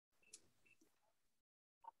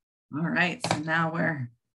All right, so now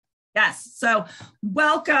yes. So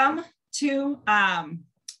welcome to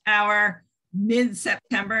our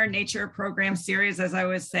mid-September nature program series. As I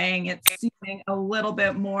was saying, it's seeming a little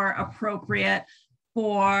bit more appropriate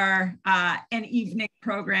for an evening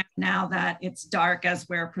program now that it's dark as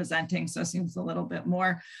we're presenting. So it seems a little bit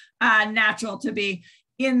more natural to be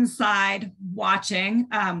inside watching.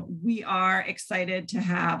 We are excited to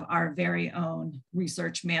have our very own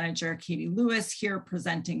research manager, Katy Lewis, here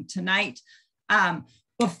presenting tonight.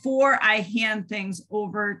 Before I hand things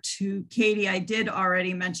over to Katy, I did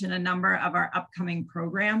already mention a number of our upcoming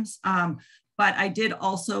programs, but I did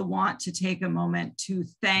also want to take a moment to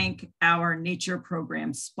thank our nature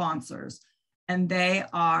program sponsors, and they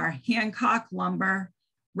are Hancock Lumber,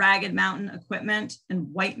 Ragged Mountain Equipment,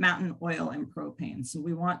 and White Mountain Oil and Propane. So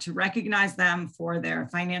we want to recognize them for their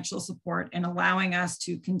financial support in allowing us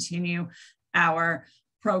to continue our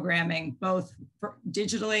programming, both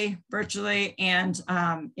digitally, virtually, and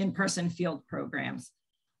in-person field programs.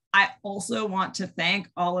 I also want to thank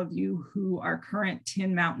all of you who are current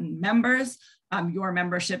Tin Mountain members. Your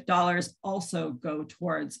membership dollars also go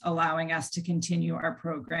towards allowing us to continue our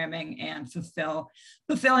programming and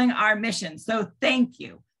fulfilling our mission. So thank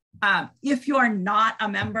you. If you're not a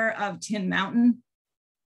member of Tin Mountain,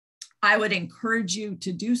 I would encourage you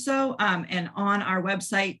to do so. And on our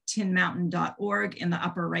website, tinmountain.org, in the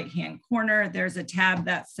upper right-hand corner, there's a tab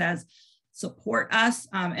that says support us.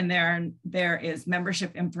 And there is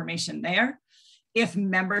membership information there. If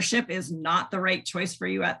membership is not the right choice for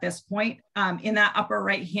you at this point, in that upper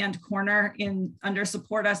right-hand corner under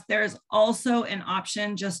support us, there's also an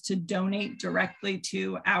option just to donate directly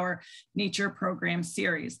to our nature program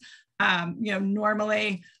series.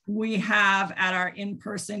 Normally we have at our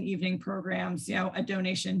in-person evening programs, a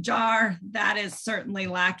donation jar. That is certainly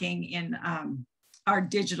lacking in our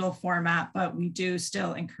digital format, but we do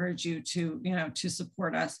still encourage you to, to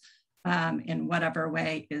support us in whatever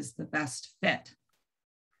way is the best fit.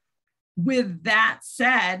 With that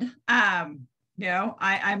said, I'm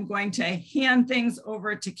going to hand things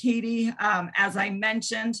over to Katy. As I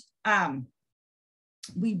mentioned,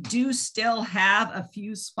 we do still have a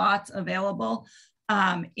few spots available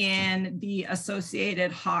in the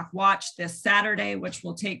Associated Hawk Watch this Saturday, which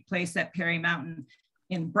will take place at Perry Mountain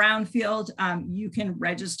in Brownfield. You can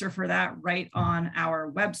register for that right on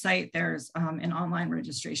our website. There's an online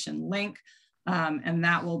registration link, and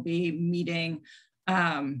that will be meeting.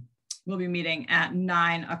 We'll be meeting at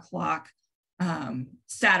 9 o'clock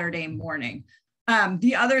Saturday morning.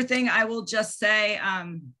 The other thing I will just say,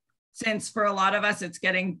 since for a lot of us, it's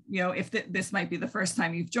getting, if this might be the first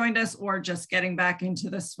time you've joined us or just getting back into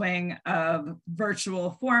the swing of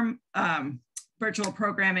virtual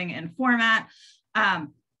programming and format.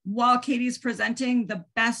 While Katy's presenting, the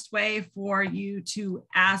best way for you to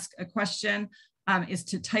ask a question is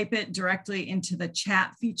to type it directly into the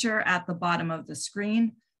chat feature at the bottom of the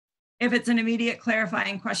screen. If it's an immediate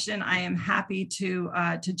clarifying question, I am happy to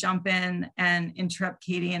jump in and interrupt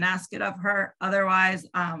Katy and ask it of her. Otherwise,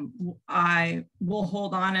 I will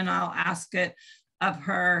hold on and I'll ask it of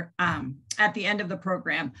her at the end of the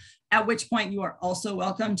program, at which point you are also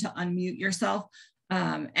welcome to unmute yourself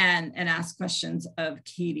and ask questions of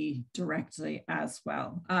Katy directly as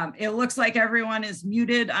well. It looks like everyone is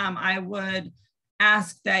muted. I would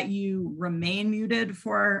ask that you remain muted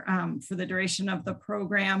for the duration of the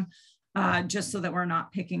program, just so that we're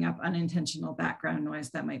not picking up unintentional background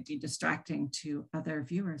noise that might be distracting to other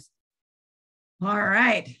viewers. All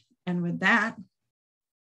right, and with that,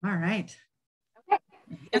 all right. Okay,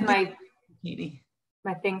 is Katy,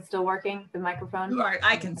 my thing still working, the microphone?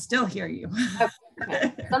 I can still hear you.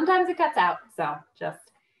 Okay. Sometimes it cuts out, so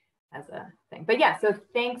just as a thing. But yeah, so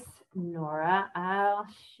thanks, Nora. I'll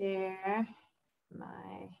share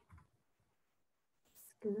my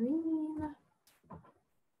screen.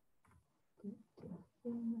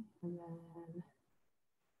 And then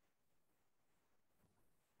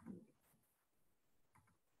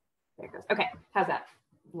there it goes. Okay, how's that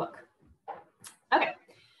look? Okay,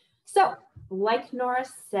 so like Nora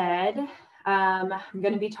said, I'm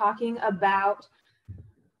going to be talking about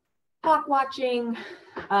hawk watching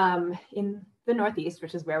in the Northeast,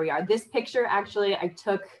 which is where we are. This picture actually I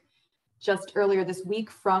took just earlier this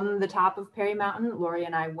week from the top of Perry Mountain. Lori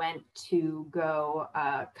and I went to go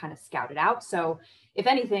kind of scout it out. So if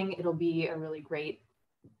anything, it'll be a really great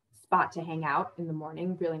spot to hang out in the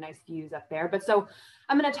morning. Really nice views up there. But so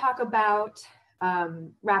I'm going to talk about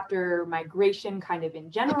raptor migration kind of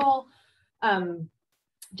in general,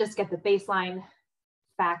 just get the baseline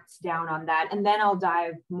facts down on that. And then I'll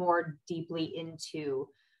dive more deeply into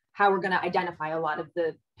how we're going to identify a lot of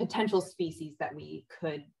the potential species that we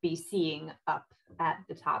could be seeing up at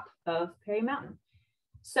the top of Perry Mountain.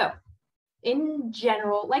 So in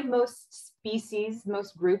general, like most species,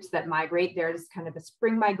 most groups that migrate, there's kind of a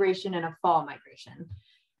spring migration and a fall migration.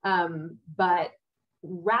 But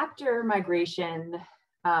raptor migration,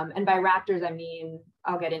 and by raptors, I mean,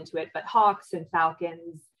 I'll get into it, but hawks and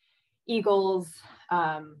falcons, eagles.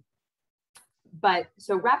 But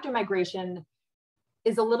so raptor migration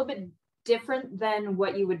is a little bit different than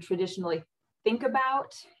what you would traditionally think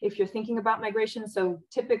about if you're thinking about migration. So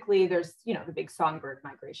typically there's, you know, the big songbird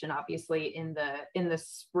migration, obviously in the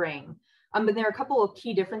spring. But there are a couple of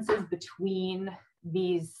key differences between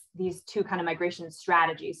these two kind of migration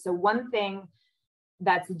strategies. So one thing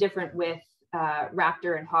that's different with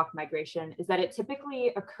raptor and hawk migration is that it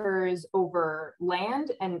typically occurs over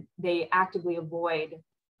land, and they actively avoid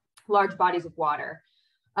large bodies of water.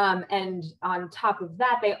 And on top of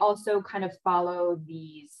that, they also kind of follow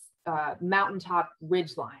these mountaintop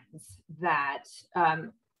ridge lines that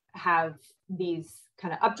have these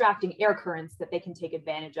kind of updrafting air currents that they can take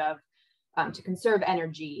advantage of to conserve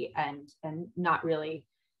energy and not really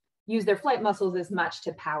use their flight muscles as much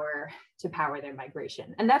to power their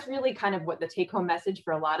migration. And that's really kind of what the take-home message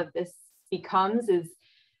for a lot of this becomes, is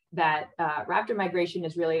that raptor migration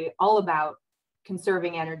is really all about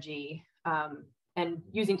conserving energy and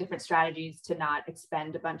using different strategies to not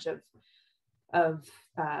expend a bunch of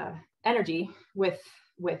energy with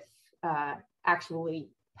actually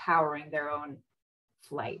powering their own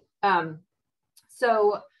flight.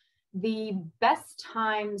 So the best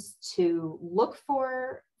times to look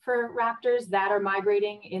for raptors that are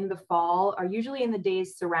migrating in the fall are usually in the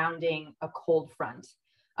days surrounding a cold front.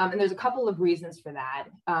 And there's a couple of reasons for that.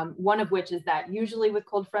 One of which is that usually with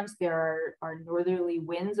cold fronts, there are northerly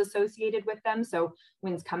winds associated with them. So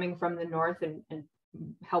winds coming from the north and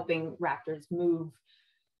helping raptors move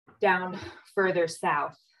down further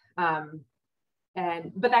south.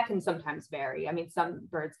 But that can sometimes vary. I mean, some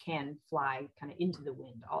birds can fly kind of into the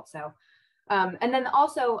wind also. And then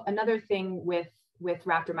also another thing with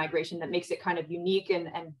raptor migration that makes it kind of unique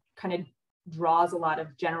and kind of draws a lot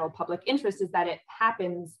of general public interest is that it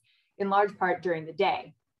happens in large part during the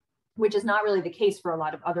day, which is not really the case for a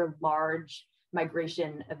lot of other large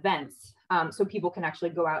migration events. So people can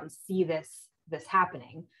actually go out and see this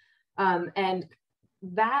happening. And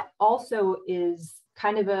that also is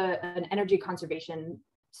kind of an energy conservation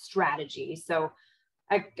strategy. So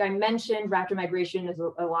I mentioned raptor migration is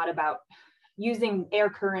a lot about using air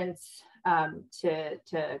currents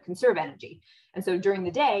to conserve energy. And so during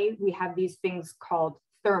the day, we have these things called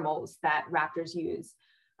thermals that raptors use.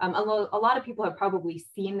 A lot of people have probably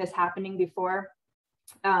seen this happening before.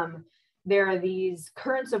 There are these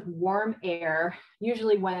currents of warm air,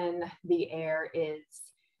 usually when the air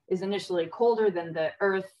is initially colder than the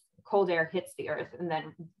earth. Cold air hits the earth and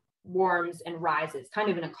then warms and rises kind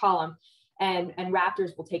of in a column. And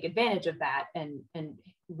raptors will take advantage of that and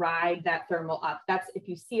ride that thermal up. That's, if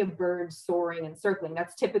you see a bird soaring and circling,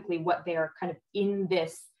 that's typically what they are kind of in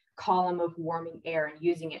this column of warming air and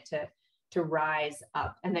using it to rise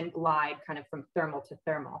up and then glide kind of from thermal to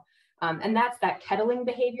thermal. And that's that kettling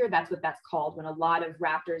behavior. That's what that's called when a lot of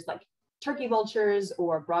raptors like turkey vultures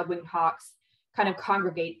or broad-winged hawks kind of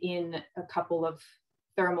congregate in a couple of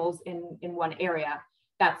thermals in one area.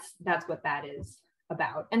 That's what that is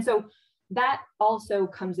about. And so that also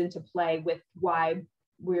comes into play with why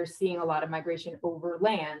we're seeing a lot of migration over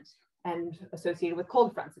land and associated with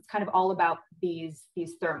cold fronts. It's kind of all about these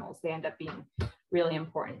thermals. They end up being really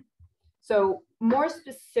important. So more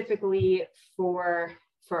specifically for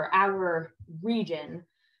our region,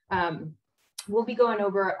 we'll be going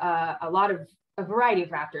over a variety of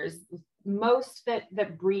raptors, most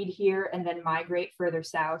that breed here and then migrate further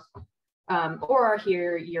south, or are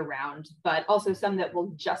here year round, but also some that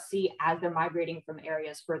we'll just see as they're migrating from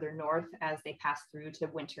areas further north as they pass through to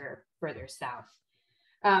winter further south.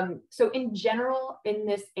 So in general, in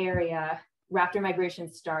this area, raptor migration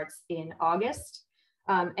starts in August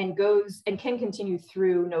and can continue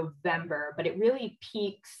through November, but it really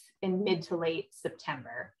peaks in mid to late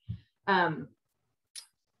September. And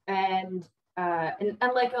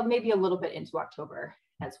like maybe a little bit into October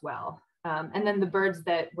as well. And then the birds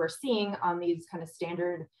that we're seeing on these kind of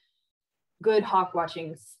standard good hawk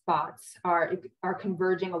watching spots are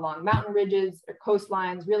converging along mountain ridges or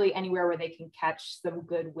coastlines, really anywhere where they can catch some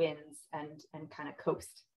good winds and kind of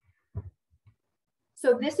coast.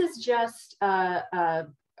 So this is just a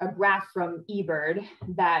graph from eBird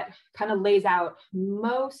that kind of lays out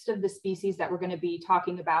most of the species that we're going to be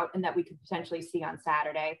talking about and that we could potentially see on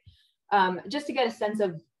Saturday. Just to get a sense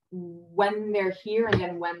of when they're here and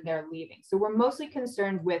then when they're leaving. So we're mostly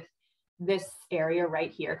concerned with this area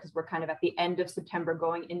right here because we're kind of at the end of September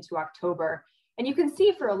going into October. And you can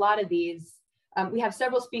see for a lot of these, we have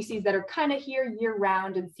several species that are kind of here year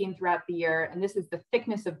round and seen throughout the year. And this is the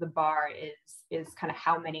thickness of the bar is kind of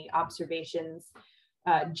how many observations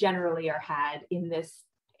generally are had in this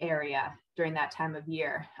area during that time of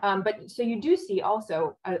year. But so you do see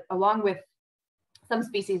also, along with some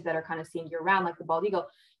species that are kind of seen year round, like the bald eagle,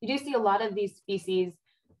 you do see a lot of these species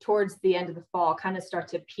towards the end of the fall kind of start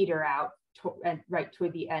to peter out right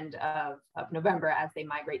toward the end of November as they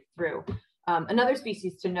migrate through. Another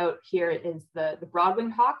species to note here is the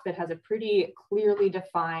broad-winged hawk that has a pretty clearly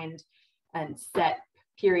defined and set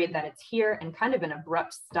period that it's here and kind of an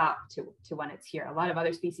abrupt stop to when it's here. A lot of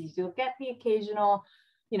other species, you'll get the occasional,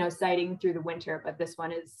 sighting through the winter, but this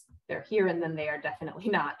one is, they're here and then they are definitely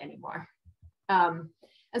not anymore. And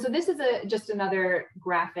so this is just another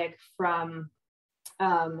graphic from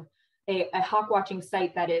a hawk watching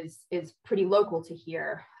site that is pretty local to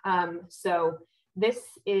here. So this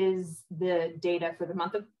is the data for the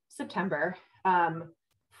month of September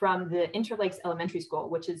from the Interlakes Elementary School,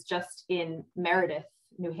 which is just in Meredith,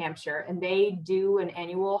 New Hampshire, and they do an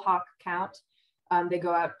annual hawk count. They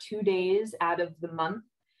go out 2 days out of the month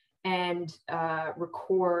and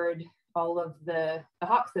record all of the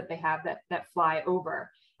hawks that they have that fly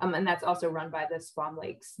over. And that's also run by the Swan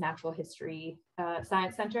Lakes Natural History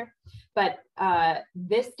Science Center. But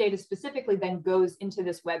this data specifically then goes into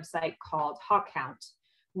this website called Hawk Count,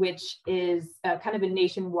 which is kind of a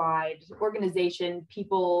nationwide organization.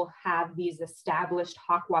 People have these established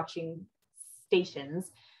hawk watching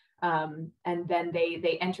stations, and then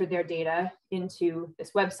they enter their data into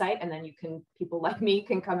this website, and then people like me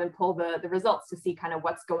can come and pull the results to see kind of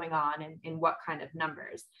what's going on and in what kind of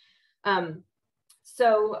numbers.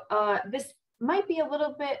 So this might be a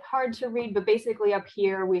little bit hard to read, but basically up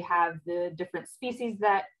here we have the different species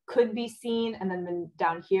that could be seen, and then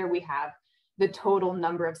down here we have the total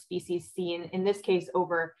number of species seen, in this case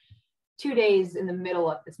over 2 days in the middle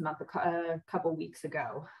of this month, a couple weeks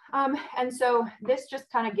ago. And so this just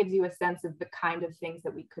kind of gives you a sense of the kind of things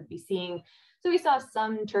that we could be seeing. So we saw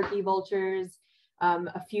some turkey vultures,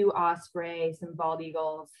 a few osprey, some bald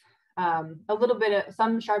eagles, a little bit of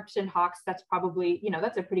some sharp-shinned hawks. That's probably,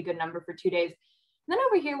 that's a pretty good number for 2 days. And then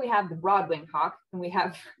over here we have the broad-winged hawk, and we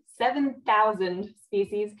have 7,000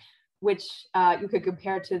 species, which you could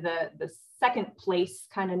compare to the second place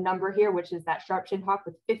kind of number here, which is that sharp-shinned hawk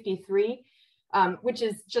with 53, which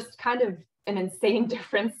is just kind of an insane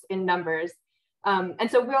difference in numbers. And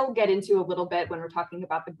so we'll get into a little bit when we're talking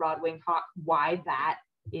about the broad-winged hawk, why that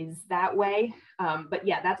is that way. But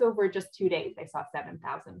yeah, that's over just 2 days. They saw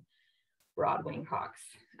 7,000 broad-winged hawks.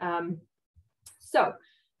 So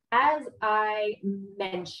as I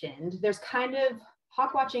mentioned, there's kind of,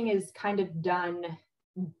 hawk watching is kind of done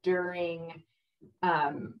during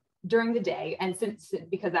the day, and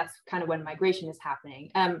because that's kind of when migration is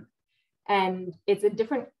happening. And it's a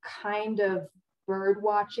different kind of bird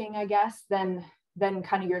watching, I guess, than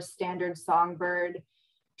kind of your standard songbird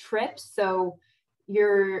trip. So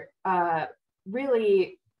you're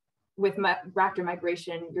really, with raptor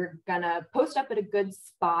migration, you're gonna post up at a good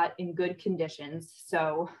spot in good conditions.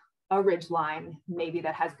 So a ridge line, maybe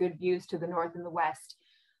that has good views to the north and the west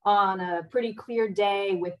on a pretty clear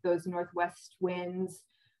day with those northwest winds.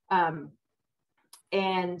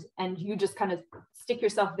 And you just kind of stick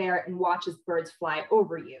yourself there and watch as birds fly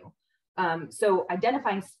over you. So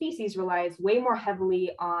identifying species relies way more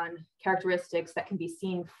heavily on characteristics that can be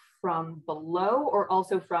seen from below or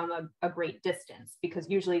also from a great distance, because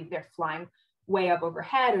usually they're flying way up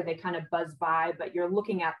overhead or they kind of buzz by, but you're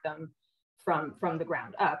looking at them from the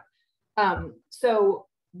ground up. So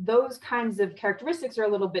those kinds of characteristics are a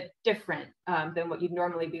little bit different than what you'd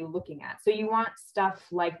normally be looking at. So you want stuff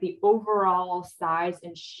like the overall size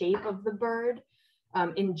and shape of the bird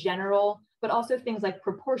in general, but also things like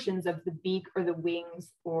proportions of the beak or the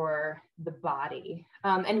wings or the body.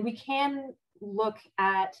 And we can look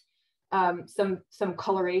at some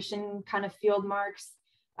coloration kind of field marks.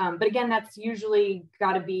 But again, that's usually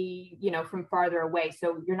got to be, from farther away.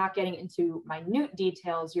 So you're not getting into minute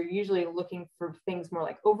details. You're usually looking for things more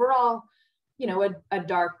like overall, a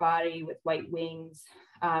dark body with white wings,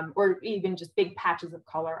 or even just big patches of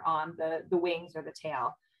color on the wings or the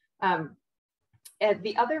tail. And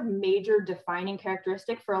the other major defining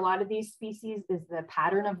characteristic for a lot of these species is the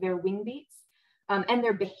pattern of their wing beats and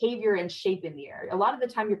their behavior and shape in the air. A lot of the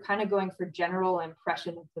time, you're kind of going for general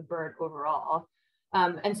impression of the bird overall.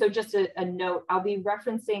 And so just a note, I'll be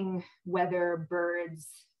referencing whether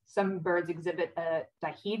some birds exhibit a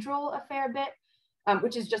dihedral a fair bit.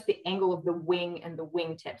 which is just the angle of the wing and the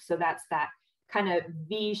wingtip. So that's that kind of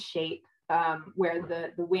V shape where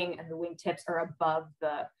the wing and the wingtips are above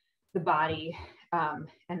the body and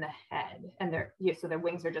the head, and so their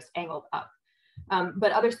wings are just angled up.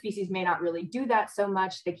 But other species may not really do that so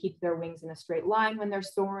much. They keep their wings in a straight line when they're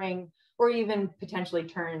soaring, or even potentially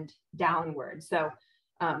turned downward. So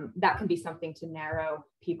that can be something to narrow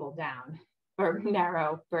people down, or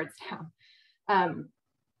narrow birds down.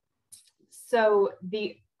 So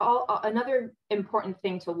another important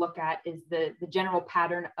thing to look at is the general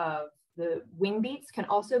pattern of the wing beats can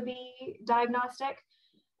also be diagnostic.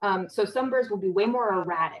 So some birds will be way more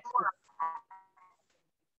erratic.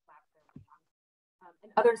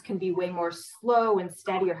 And others can be way more slow and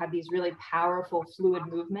steady, or have these really powerful fluid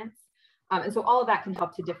movements. And so all of that can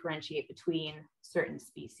help to differentiate between certain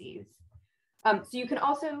species. So you can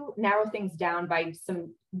also narrow things down by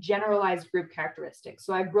some generalized group characteristics.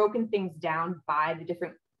 So I've broken things down by the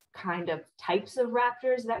different kind of types of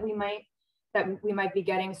raptors that we might be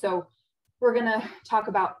getting. So we're going to talk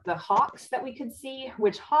about the hawks that we could see,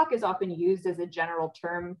 which hawk is often used as a general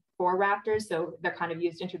term for raptors. So they're kind of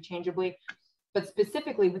used interchangeably, but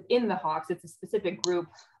specifically within the hawks, it's a specific group.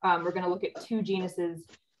 We're going to look at two genuses,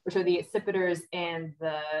 which are the accipiters and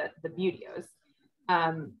the buteos.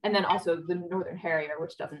 And then also the northern harrier,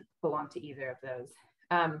 which doesn't belong to either of those.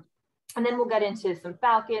 And then we'll get into some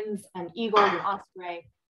falcons and eagles and osprey,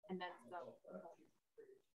 and then some.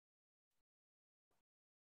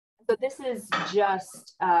 So this is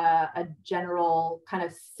just a general kind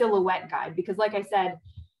of silhouette guide, because like I said,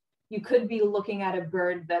 you could be looking at a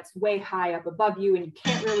bird that's way high up above you and you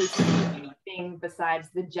can't really see anything besides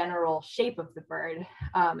the general shape of the bird.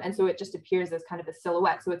 And so it just appears as kind of a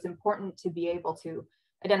silhouette. So it's important to be able to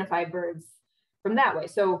identify birds from that way.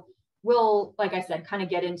 So we'll, like I said, kind of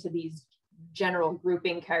get into these general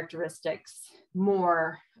grouping characteristics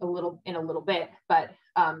more in a little bit, but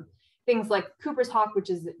things like Cooper's hawk, which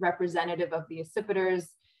is representative of the accipiters,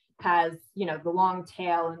 has, you know, the long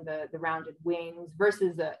tail and the rounded wings,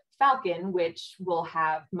 versus a falcon, which will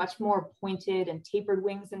have much more pointed and tapered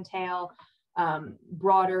wings and tail,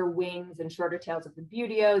 broader wings and shorter tails of the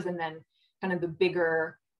buteos, and then kind of the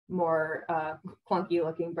bigger, more clunky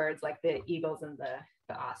looking birds like the eagles and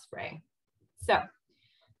the osprey. So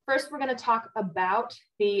first, we're going to talk about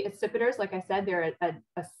the accipiters. Like I said, they're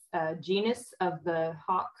a genus of the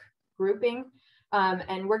hawk grouping,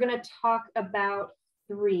 and we're going to talk about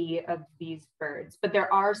 3 of these birds, but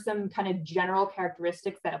there are some kind of general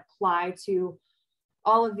characteristics that apply to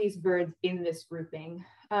all of these birds in this grouping.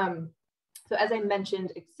 So as I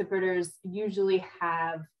mentioned, accipiters usually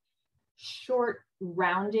have short,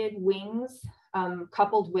 rounded wings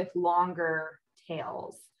coupled with longer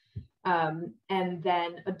tails. And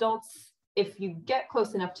then adults, if you get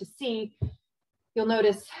close enough to see, you'll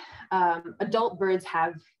notice adult birds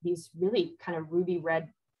have these really kind of ruby red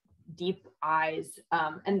deep eyes,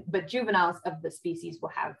 but juveniles of the species will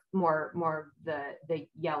have more the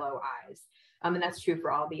yellow eyes. And that's true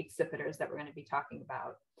for all the accipiters that we're going to be talking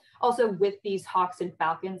about. Also, with these hawks and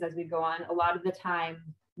falcons, as we go on, a lot of the time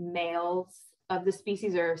males of the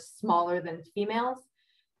species are smaller than females.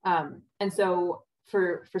 And so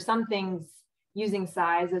for some things, using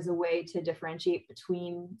size as a way to differentiate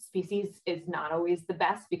between species is not always the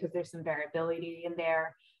best, because there's some variability in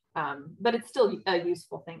there. But it's still a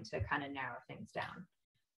useful thing to kind of narrow things down.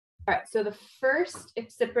 All right, so the first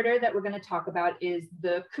accipiter that we're going to talk about is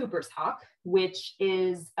the Cooper's hawk, which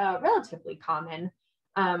is relatively common.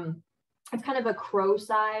 It's kind of a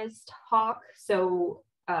crow-sized hawk. So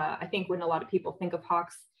I think when a lot of people think of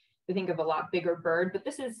hawks, they think of a lot bigger bird, but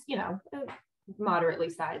this is, you know, a moderately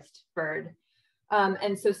sized bird.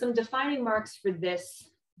 And so some defining marks for this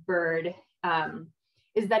bird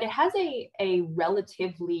is that it has a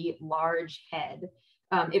relatively large head.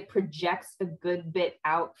 It projects a good bit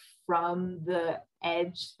out from the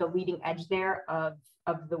edge, the leading edge there of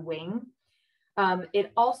the wing.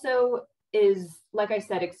 It also is, like I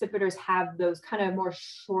said, accipiters have those kind of more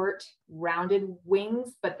short, rounded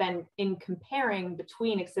wings, but then in comparing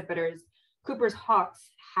between accipiters, Cooper's hawks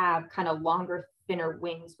have kind of longer, thinner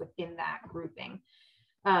wings within that grouping.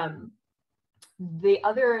 The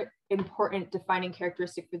other important defining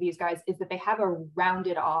characteristic for these guys is that they have a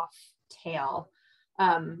rounded off tail.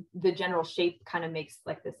 The general shape kind of makes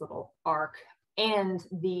like this little arc, and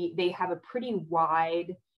they have a pretty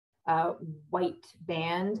wide white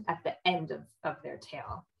band at the end of their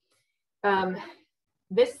tail.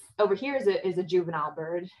 This over here is a juvenile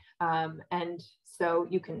bird, and so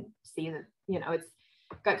you can see that, you know, it's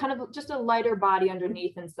got kind of just a lighter body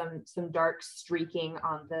underneath and some dark streaking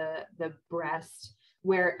on the breast.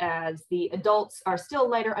 whereas the adults are still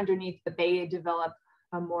lighter underneath, but they develop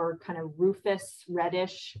a more kind of rufous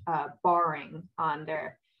reddish barring on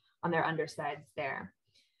their undersides there.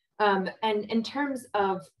 And in terms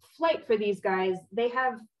of flight for these guys, they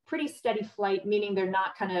have pretty steady flight, meaning they're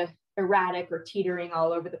not kind of erratic or teetering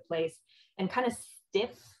all over the place, and kind of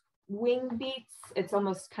stiff wing beats. It's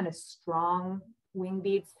almost kind of strong wing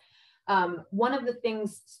beats. One of the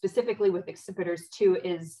things specifically with accipiters too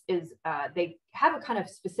is they have a kind of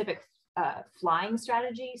specific flying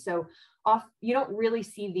strategy. So you don't really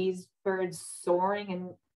see these birds soaring and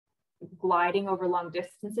gliding over long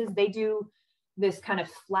distances. They do this kind of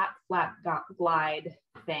flat glide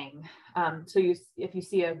thing. So if you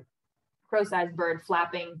see a crow-sized bird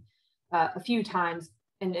flapping a few times,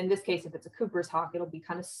 and in this case, if it's a Cooper's hawk, it'll be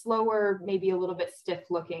kind of slower, maybe a little bit stiff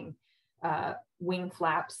looking wing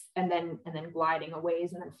flaps, and then gliding a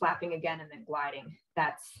ways, and then flapping again, and then gliding.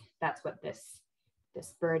 That's what this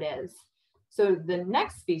bird is. So the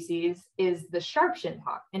next species is the sharp-shinned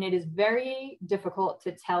hawk, and it is very difficult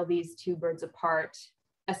to tell these two birds apart,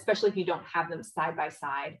 especially if you don't have them side by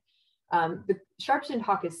side. The sharp-shinned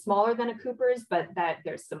hawk is smaller than a Cooper's, but that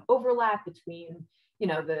there's some overlap between, you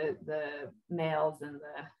know, the males and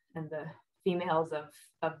the females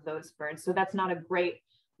of those birds. So that's not a great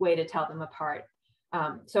way to tell them apart.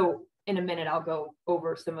 So in a minute, I'll go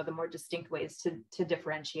over some of the more distinct ways to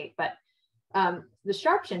differentiate. But the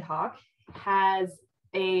sharp-shinned hawk has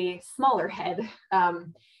a smaller head.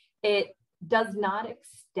 It does not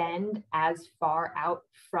extend as far out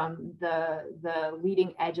from the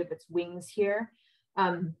leading edge of its wings here.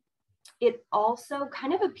 It also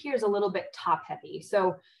kind of appears a little bit top heavy.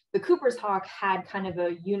 So the Cooper's hawk had kind of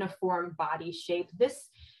a uniform body shape.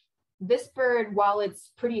 This bird, while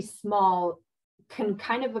it's pretty small, can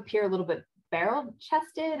kind of appear a little bit barrel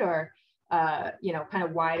chested, or you know, kind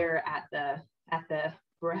of wider at the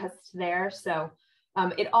breast there. So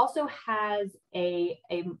it also has a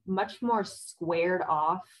much more squared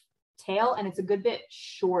off tail, and it's a good bit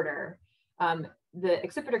shorter. The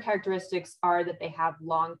accipiter characteristics are that they have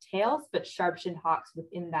long tails, but sharp-shinned hawks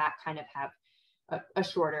within that kind of have a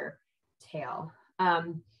shorter tail.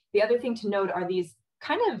 The other thing to note are these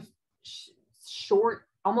kind of short,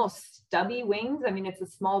 almost stubby wings. I mean, it's a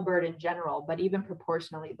small bird in general, but even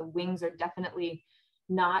proportionally, the wings are definitely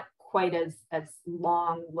not quite as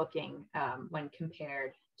long looking when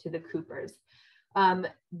compared to the Coopers.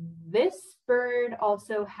 This bird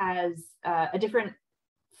also has a different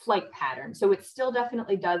flight pattern. So it still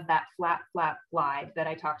definitely does that flat glide that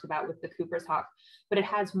I talked about with the Cooper's hawk, but it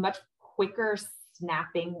has much quicker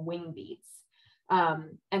snapping wing beats.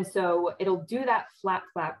 And so it'll do that flat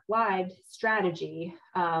glide strategy,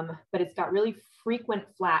 but it's got really frequent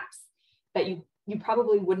flaps that you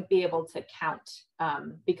probably wouldn't be able to count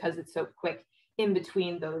because it's so quick in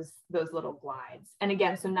between those little glides. And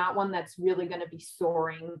again, so not one that's really going to be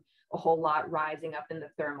soaring a whole lot, rising up in the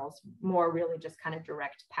thermals, more really just kind of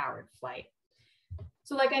direct powered flight.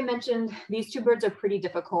 So like I mentioned, these two birds are pretty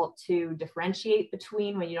difficult to differentiate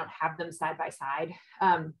between when you don't have them side by side.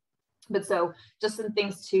 But so just some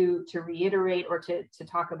things to reiterate or to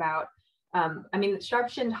talk about. I mean,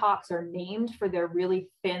 sharp-shinned hawks are named for their really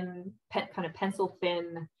thin, kind of pencil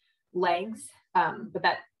thin legs, but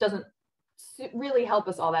that doesn't really help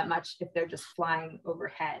us all that much if they're just flying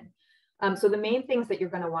overhead. So the main things that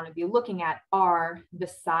you're going to want to be looking at are the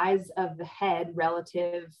size of the head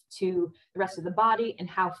relative to the rest of the body and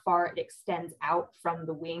how far it extends out from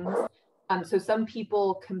the wings. So some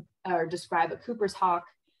people describe a Cooper's hawk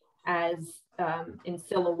as in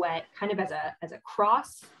silhouette, kind of as a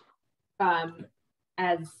cross,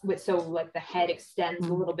 so like the head extends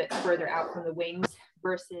a little bit further out from the wings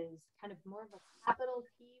versus kind of more of a capital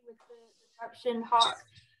T with the sharp-shinned hawk,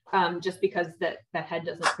 just because that head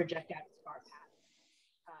doesn't project out as far past.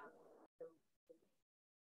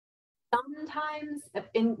 Sometimes,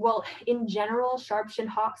 in general, sharp-shinned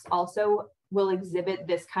hawks also will exhibit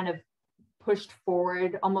this kind of pushed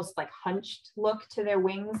forward, almost like hunched look to their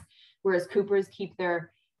wings, whereas Coopers keep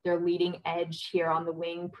their leading edge here on the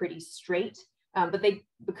wing pretty straight. But the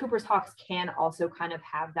Cooper's hawks can also kind of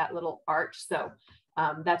have that little arch. So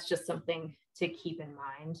that's just something to keep in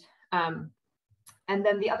mind. And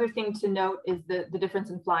then the other thing to note is the difference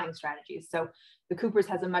in flying strategies. So the Cooper's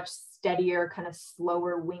has a much steadier, kind of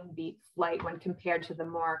slower wing beat flight when compared to the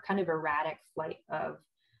more kind of erratic flight of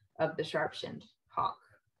the sharp-shinned hawk.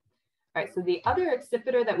 All right, so the other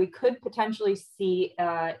accipiter that we could potentially see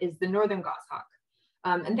is the northern goshawk.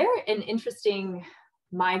 And they're an interesting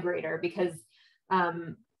migrator because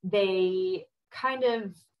they kind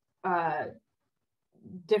of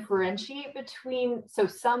differentiate between, so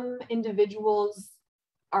some individuals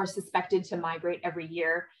are suspected to migrate every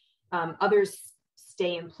year. Others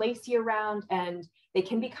stay in place year round, and they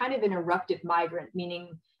can be kind of an eruptive migrant,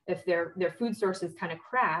 meaning if their food sources kind of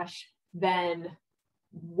crash, then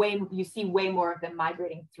you see way more of them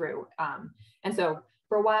migrating through. And so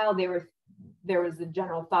for a while there was a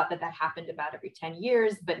general thought that happened about every 10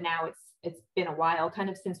 years, but now it's been a while kind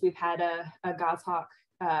of since we've had a goshawk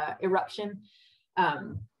eruption.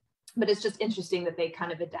 But it's just interesting that they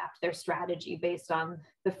kind of adapt their strategy based on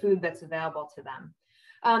the food that's available to them.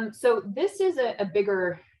 So this is a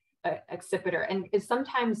bigger accipiter and is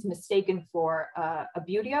sometimes mistaken for a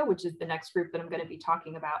buteo, which is the next group that I'm going to be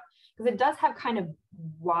talking about, because it does have kind of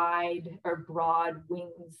wide or broad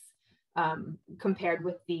wings compared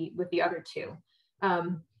with the other two.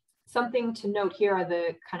 Something to note here are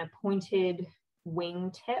the kind of pointed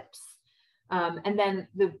wing tips. And then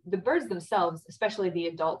the birds themselves, especially the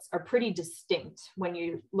adults, are pretty distinct when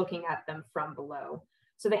you're looking at them from below.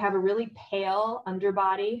 So they have a really pale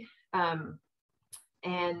underbody,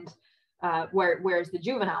 whereas the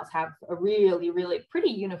juveniles have a really, really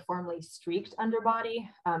pretty uniformly streaked underbody,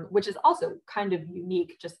 which is also kind of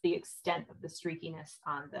unique, just the extent of the streakiness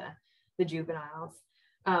on the juveniles.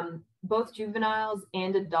 Both juveniles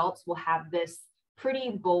and adults will have this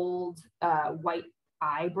pretty bold white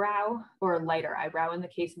eyebrow, or a lighter eyebrow in the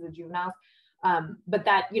case of the juveniles. But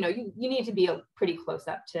that, you need to be pretty close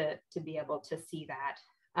up to be able to see that.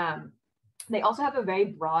 They also have a very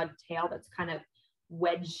broad tail that's kind of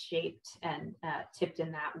wedge shaped and tipped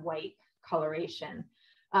in that white coloration.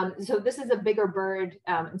 So this is a bigger bird,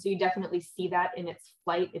 and so you definitely see that in its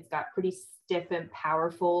flight. It's got pretty stiff and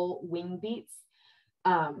powerful wing beats,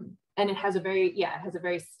 and it has a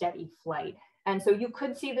very steady flight. And so you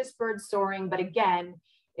could see this bird soaring, but again,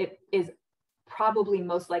 it is probably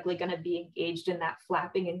most likely going to be engaged in that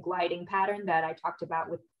flapping and gliding pattern that I talked about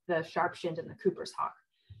with the sharp-shinned and the Cooper's hawk.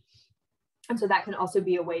 And so that can also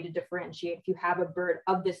be a way to differentiate. If you have a bird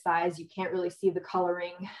of this size, you can't really see the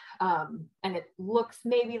coloring, and it looks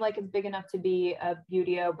maybe like it's big enough to be a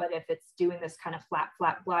buteo, but if it's doing this kind of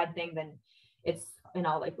flap glide thing, then it's in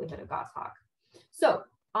all likelihood a goshawk. So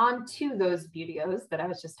on to those buteos that I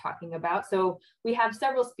was just talking about. So we have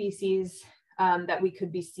several species that we could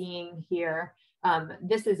be seeing here.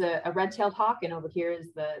 This is a red-tailed hawk, and over here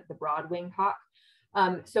is the broad-winged hawk.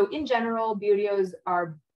 So in general, buteos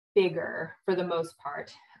are bigger for the most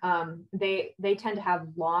part. They tend to have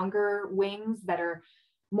longer wings that are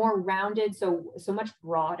more rounded, so much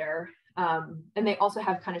broader. And they also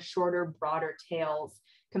have kind of shorter, broader tails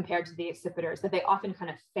compared to the accipiters, that they often kind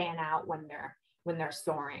of fan out when they're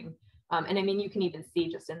soaring. And I mean, you can even see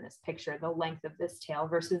just in this picture the length of this tail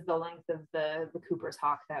versus the length of the Cooper's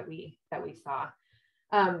hawk that we saw.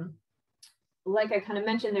 Like I kind of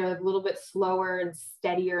mentioned, they're a little bit slower and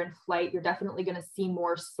steadier in flight. You're definitely going to see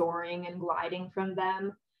more soaring and gliding from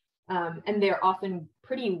them. And they're often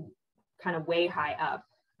pretty kind of way high up.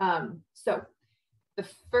 So the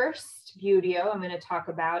first buteo I'm going to talk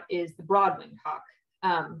about is the broad-winged hawk.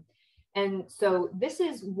 And so this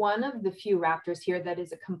is one of the few raptors here that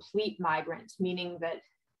is a complete migrant, meaning that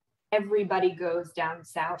everybody goes down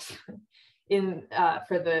south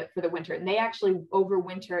for the winter, and they actually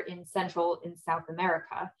overwinter in Central and South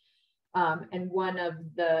America. And one of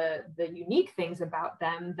the unique things about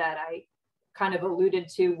them that I kind of alluded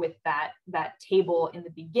to with that table in the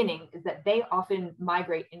beginning is that they often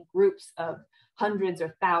migrate in groups of hundreds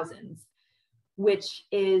or thousands, which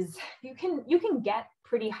is, you can get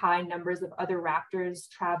pretty high numbers of other raptors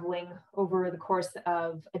traveling over the course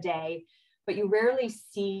of a day, but you rarely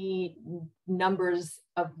see numbers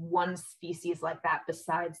of one species like that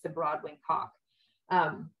besides the broad-winged hawk.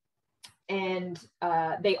 And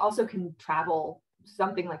they also can travel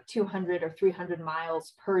something like 200 or 300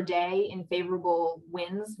 miles per day in favorable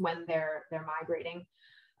winds when they're migrating.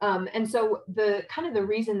 And so the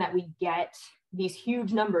reason that we get these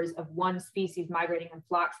huge numbers of one species migrating in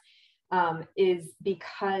flocks is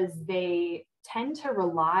because they tend to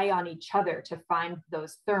rely on each other to find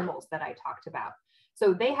those thermals that I talked about.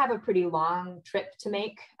 So they have a pretty long trip to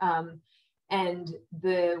make. And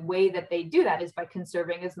the way that they do that is by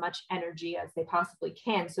conserving as much energy as they possibly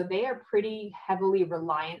can. So they are pretty heavily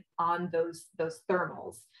reliant on those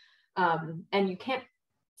thermals. And you can't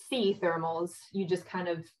see thermals, you just kind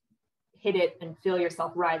of hit it and feel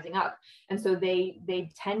yourself rising up. And so they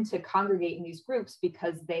tend to congregate in these groups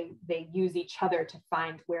because they use each other to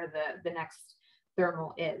find where the next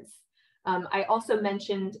thermal is. I also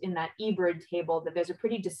mentioned in that eBird table that there's a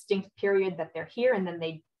pretty distinct period that they're here, and then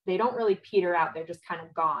they don't really peter out, they're just kind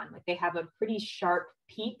of gone. Like they have a pretty sharp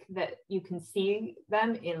peak that you can see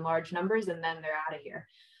them in large numbers, and then they're out of here.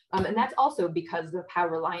 And that's also because of how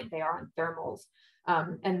reliant they are on thermals.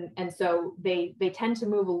 And so they tend to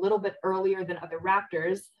move a little bit earlier than other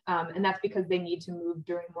raptors. And that's because they need to move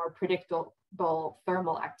during more predictable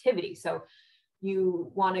thermal activity. So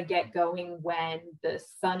you want to get going when the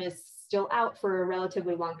sun is still out for a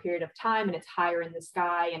relatively long period of time and it's higher in the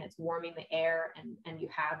sky and it's warming the air, and you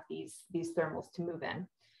have these thermals to move in.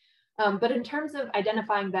 But in terms of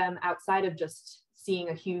identifying them outside of just seeing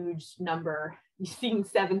a huge number, seeing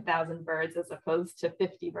 7,000 birds as opposed to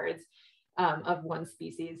 50 birds of one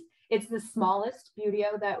species, it's the smallest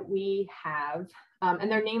buteo that we have,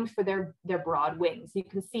 and they're named for their broad wings. You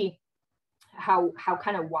can see how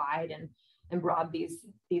kind of wide and broad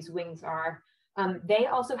these wings are. They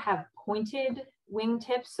also have pointed wing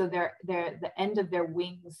tips, so the end of their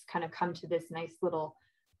wings kind of come to this nice little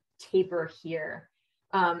taper here.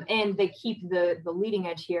 And they keep the leading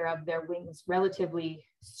edge here of their wings relatively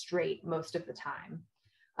straight most of the time.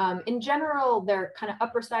 In general, their kind of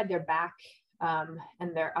upper side, their back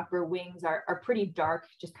and their upper wings are pretty dark,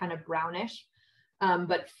 just kind of brownish.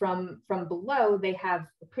 But from below, they have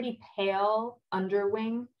a pretty pale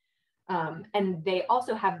underwing. And they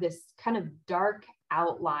also have this kind of dark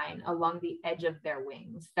outline along the edge of their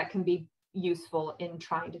wings that can be useful in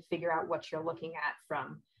trying to figure out what you're looking at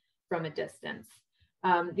from a distance.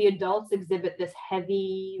 The adults exhibit this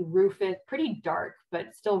heavy rufous, pretty dark,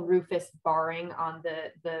 but still rufous barring on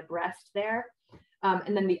the breast there.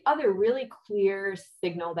 And then the other really clear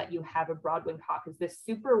signal that you have a broad-winged hawk is this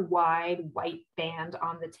super wide white band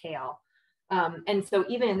on the tail. And so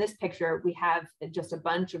even in this picture, we have just a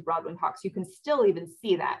bunch of broad-winged hawks. You can still even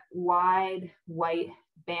see that wide white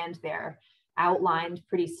band there outlined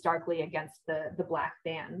pretty starkly against the black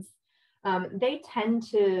bands. They tend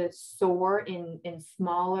to soar in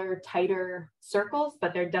smaller, tighter circles,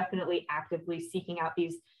 but they're definitely actively seeking out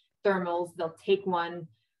these thermals. They'll take one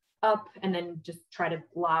up and then just try to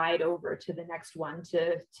glide over to the next one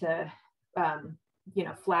to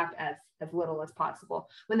flap as little as possible.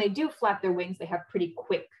 When they do flap their wings, they have pretty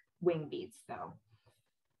quick wing beats though.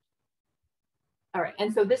 All right,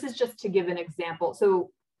 and so this is just to give an example.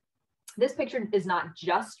 So this picture is not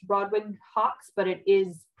just broad-winged hawks, but it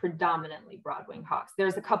is predominantly broad-winged hawks.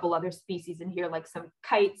 There's a couple other species in here, like some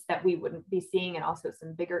kites that we wouldn't be seeing, and also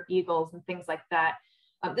some bigger eagles and things like that.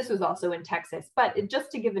 This was also in Texas, but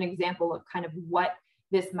just to give an example of kind of what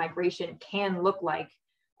this migration can look like,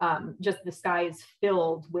 just the sky is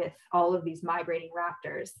filled with all of these migrating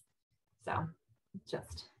raptors. So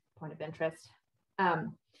just point of interest.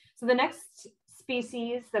 So the next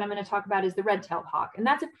species that I'm going to talk about is the red-tailed hawk, and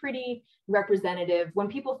that's a pretty representative. When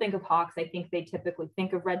people think of hawks, I think they typically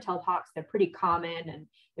think of red-tailed hawks. They're pretty common and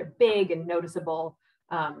they're big and noticeable.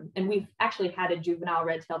 And we've actually had a juvenile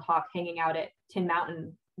red-tailed hawk hanging out at Tin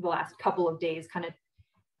Mountain the last couple of days, kind of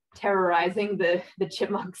terrorizing the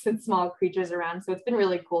chipmunks and small creatures around. So it's been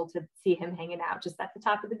really cool to see him hanging out just at the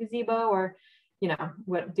top of the gazebo, or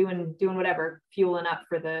doing whatever, fueling up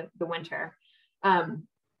for the winter.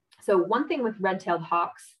 So one thing with red-tailed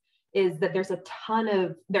hawks is that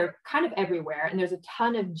they're kind of everywhere, and there's a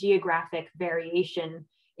ton of geographic variation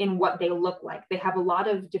in what they look like. They have a lot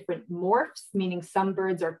of different morphs, meaning some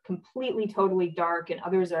birds are completely, totally dark, and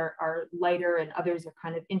others are lighter, and others are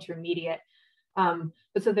kind of intermediate.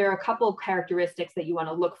 But so there are a couple of characteristics that you want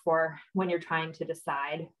to look for when you're trying to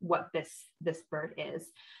decide what this bird is.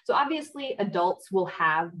 So obviously adults will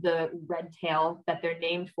have the red tail that they're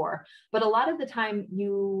named for, but a lot of the time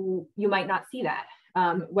you might not see that,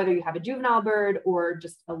 whether you have a juvenile bird or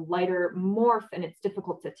just a lighter morph, and it's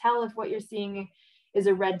difficult to tell if what you're seeing is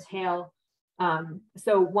a red tail.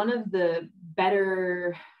 So one of the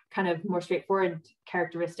better, kind of more straightforward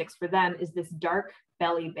characteristics for them is this dark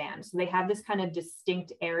belly band. So they have this kind of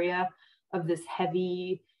distinct area of this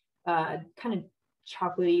heavy, kind of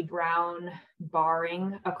chocolatey brown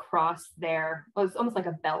barring across it's almost like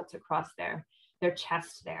a belt across their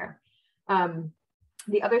chest there.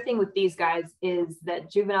 The other thing with these guys is that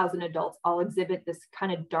juveniles and adults all exhibit this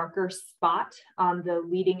kind of darker spot on the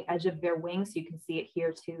leading edge of their wings. So you can see it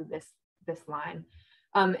here too, this line.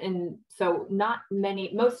 And so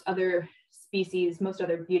most other species, most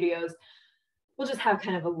other buteos will just have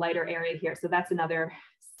kind of a lighter area here. So that's another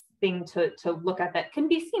thing to look at that can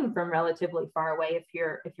be seen from relatively far away if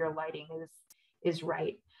your lighting is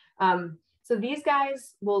right. So these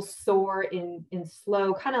guys will soar in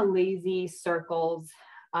slow, kind of lazy circles.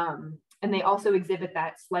 And they also exhibit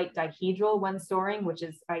that slight dihedral when soaring, which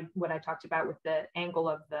is what I talked about with the angle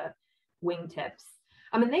of the wingtips.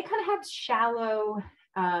 And they kind of have shallow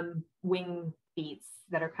wing beats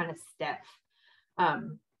that are kind of stiff.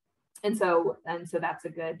 And so that's a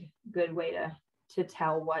good way to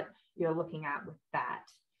tell what you're looking at with that.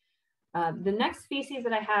 The next species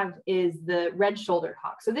that I have is the red-shouldered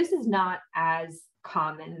hawk. So this is not as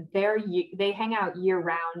common. They hang out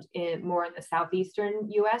year-round more in the southeastern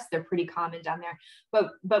U.S. They're pretty common down there,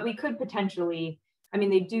 but we could potentially, I mean,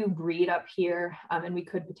 they do breed up here, and we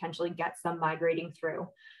could potentially get some migrating through.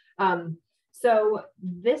 So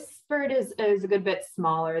this bird is a good bit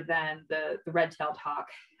smaller than the red-tailed hawk.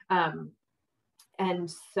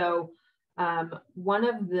 And so one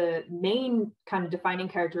of the main kind of defining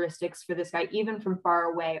characteristics for this guy, even from far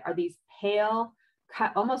away, are these pale,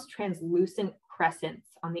 almost translucent crescents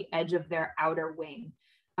on the edge of their outer wing.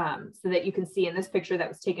 So that you can see in this picture that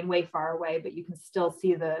was taken way far away, but you can still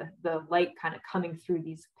see the light kind of coming through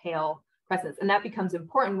these pale crescents. And that becomes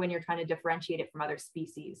important when you're trying to differentiate it from other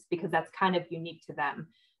species, because that's kind of unique to them.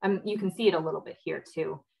 You can see it a little bit here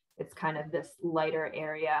too. It's kind of this lighter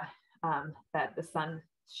area that the sun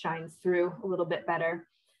shines through a little bit better.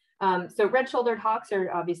 So red-shouldered hawks are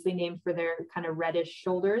obviously named for their kind of reddish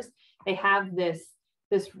shoulders. They have this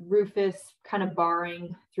rufous kind of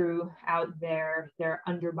barring throughout their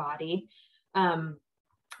underbody.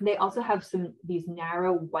 They also have these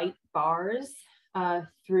narrow white bars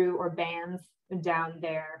through, or bands down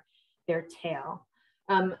their tail.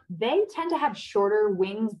 They tend to have shorter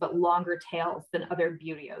wings but longer tails than other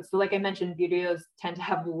buteos. So like I mentioned, buteos tend to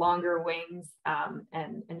have longer wings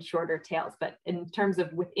and shorter tails, but in terms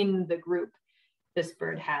of within the group, this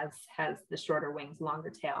bird has the shorter wings, longer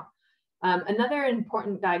tail. Another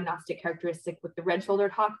important diagnostic characteristic with the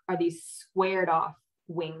red-shouldered hawk are these squared off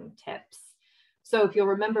wing tips. So if you'll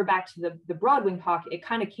remember back to the broad-winged hawk, it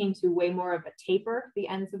kind of came to way more of a taper, the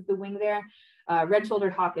ends of the wing there.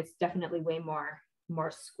 Red-shouldered hawk, it's definitely way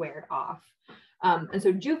more squared off. And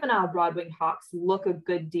so juvenile broad-winged hawks look a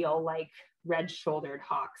good deal like red-shouldered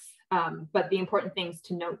hawks. But the important things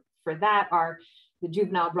to note for that are the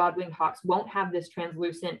juvenile broad-winged hawks won't have this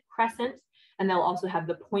translucent crescent, and they'll also have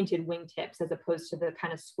the pointed wingtips as opposed to the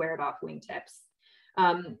kind of squared off wingtips.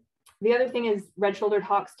 The other thing is red-shouldered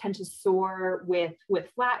hawks tend to soar with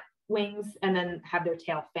flat wings and then have their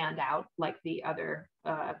tail fanned out like the other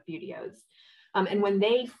buteos. And when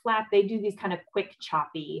they flap, they do these kind of quick,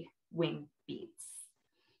 choppy wing beats.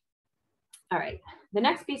 All right, the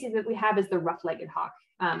next species that we have is the rough-legged hawk.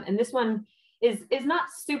 And this one is not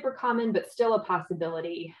super common, but still a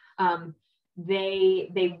possibility.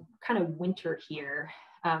 They kind of winter here,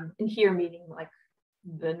 and here meaning like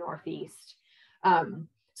the Northeast.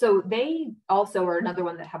 So they also are another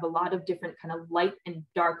one that have a lot of different kind of light and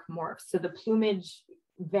dark morphs. So the plumage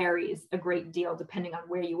varies a great deal depending on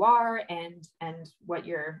where you are and what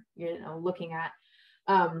you're looking at.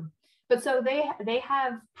 But so they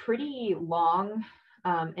have pretty long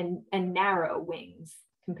and narrow wings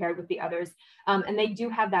compared with the others, and they do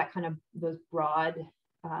have that kind of those broad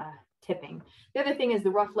tipping. The other thing is the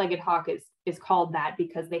rough-legged hawk is called that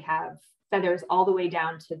because they have feathers all the way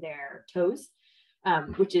down to their toes,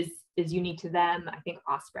 which is unique to them. I think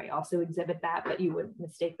osprey also exhibit that, but you would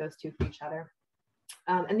mistake those two for each other.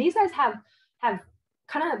 And these guys have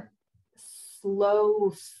kind of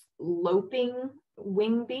slow sloping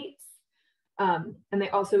wing beats, and they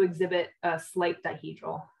also exhibit a slight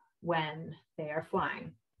dihedral when they are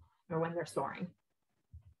flying or when they're soaring.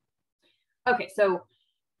 Okay, so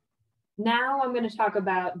now I'm going to talk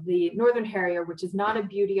about the northern harrier, which is not a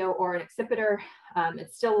buteo or an accipiter.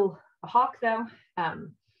 It's still a hawk though.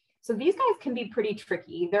 So these guys can be pretty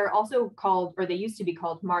tricky. They're also called, or they used to be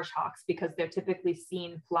called, marsh hawks because they're typically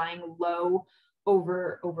seen flying low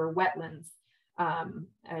over wetlands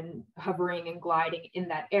and hovering and gliding in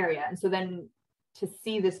that area. And so then to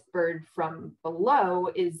see this bird from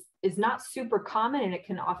below is not super common, and it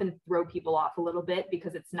can often throw people off a little bit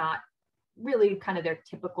because it's not really kind of their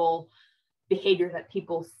typical behavior that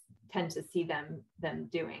people tend to see them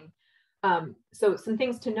doing. So some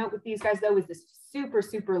things to note with these guys though is this super,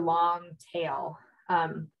 super long tail,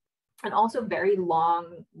 and also very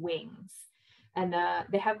long wings. And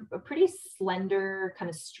they have a pretty slender, kind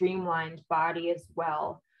of streamlined body as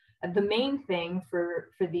well. The main thing for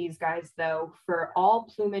these guys though, for all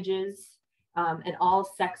plumages and all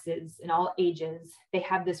sexes and all ages, they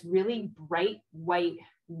have this really bright white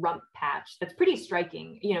rump patch that's pretty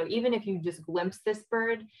striking. Even if you just glimpse this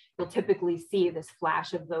bird, you'll typically see this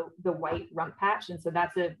flash of the white rump patch. And so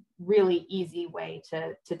that's a really easy way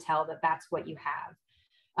to tell that that's what you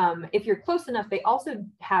have. If you're close enough, they also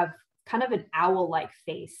have kind of an owl-like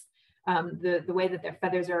face. The way that their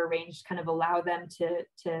feathers are arranged kind of allow them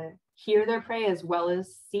to hear their prey as well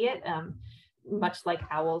as see it, much like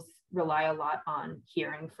owls rely a lot on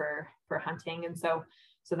hearing for hunting. And so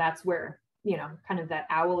that's where you know, kind of that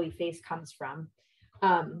owly face comes from.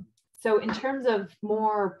 So in terms of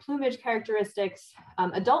more plumage characteristics,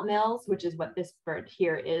 adult males, which is what this bird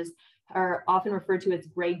here is, are often referred to as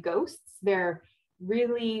gray ghosts. They're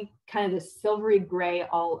really kind of this silvery gray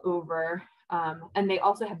all over. And they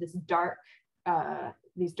also have this dark,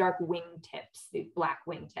 these dark wing tips, these black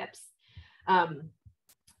wing tips.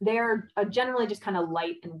 They're generally just kind of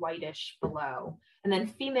light and whitish below. And then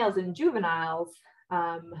females and juveniles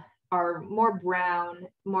are more brown,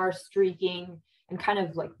 more streaking, and kind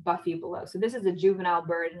of like buffy below. So this is a juvenile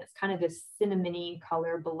bird, and it's kind of this cinnamony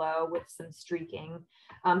color below with some streaking,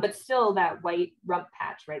 but still that white rump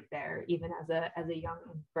patch right there, even as a young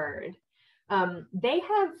bird. They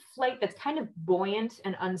have flight that's kind of buoyant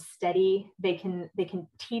and unsteady. They can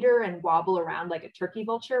teeter and wobble around like a turkey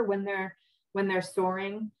vulture when they're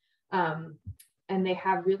soaring, and they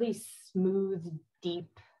have really smooth,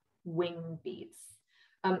 deep wing beats.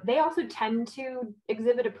 They also tend to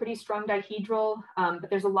exhibit a pretty strong dihedral, but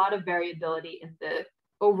there's a lot of variability in the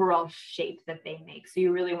overall shape that they make. So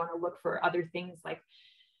you really want to look for other things like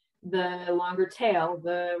the longer tail,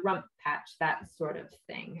 the rump patch, that sort of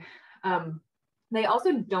thing. They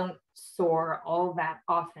also don't soar all that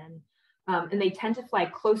often, and they tend to fly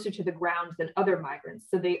closer to the ground than other migrants.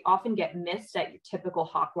 So they often get missed at your typical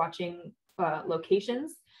hawk watching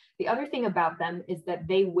locations. The other thing about them is that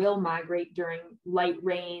they will migrate during light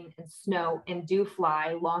rain and snow and do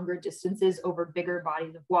fly longer distances over bigger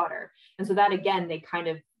bodies of water. And so that, again, they kind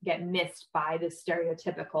of get missed by the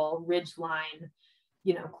stereotypical ridgeline,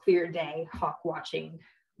 you know, clear day hawk watching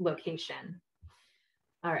location.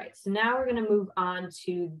 All right, so now we're going to move on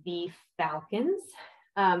to the falcons.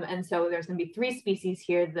 And so there's going to be 3 species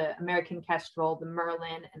here: the American kestrel, the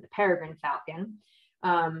merlin, and the peregrine falcon.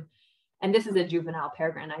 And this is a juvenile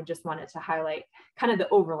peregrine. I just wanted to highlight kind of the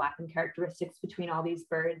overlapping characteristics between all these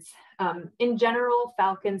birds. In general,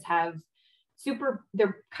 falcons have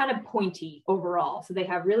they're kind of pointy overall. So they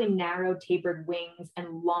have really narrow tapered wings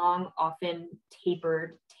and long, often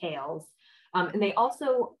tapered tails. And they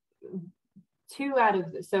also,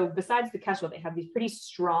 so besides the kestrel, they have these pretty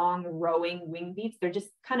strong rowing wing beats. They're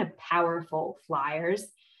just kind of powerful flyers.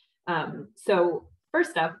 So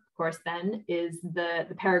first up, of course, then is the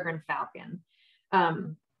peregrine falcon.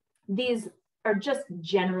 These are just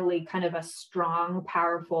generally kind of a strong,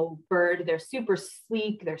 powerful bird. They're super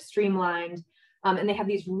sleek, they're streamlined, and they have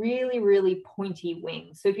these really, really pointy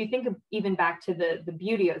wings. So if you think of even back to the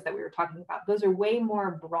buteos that we were talking about, those are way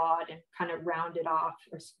more broad and kind of rounded off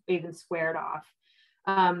or even squared off.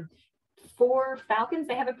 For falcons,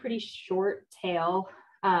 they have a pretty short tail.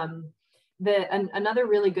 Another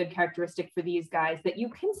really good characteristic for these guys that you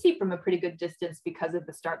can see from a pretty good distance because of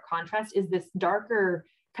the stark contrast is this darker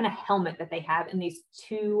kind of helmet that they have, and these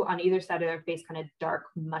 2 on either side of their face kind of dark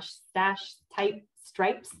mustache type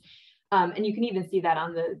stripes. And you can even see that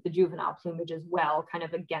on the juvenile plumage as well, kind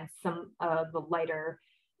of against some of the lighter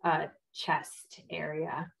chest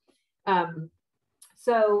area.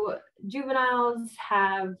 So juveniles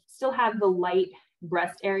still have the light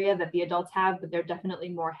breast area that the adults have, but they're definitely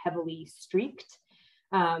more heavily streaked.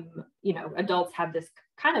 You know, adults have this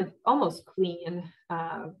kind of almost clean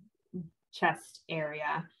chest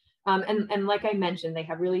area. And like I mentioned, they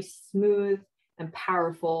have really smooth and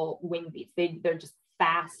powerful wing beats. They're just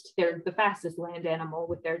fast. They're the fastest land animal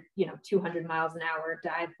with their, you know, 200 miles an hour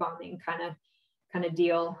dive bombing kind of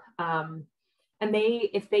deal. And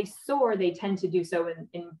if they soar, they tend to do so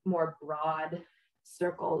in more broad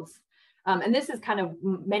circles. And this is kind of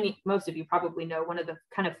most of you probably know, one of the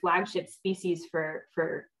kind of flagship species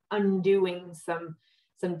for undoing some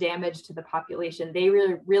damage to the population. They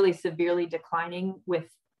really severely declining with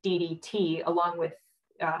DDT, along with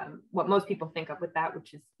what most people think of with that,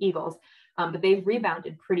 which is eagles. But they've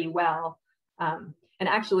rebounded pretty well, and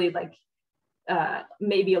actually, like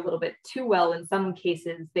maybe a little bit too well in some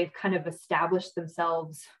cases. They've kind of established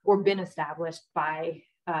themselves or been established by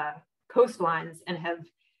coastlines and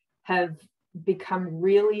have become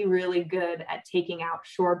really, really good at taking out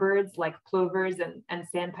shorebirds like plovers and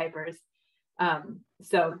sandpipers.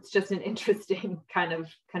 So it's just an interesting kind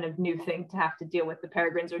of new thing to have to deal with. The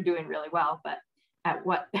peregrines are doing really well, but at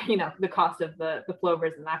what, you know, the cost of the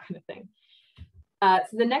plovers and that kind of thing.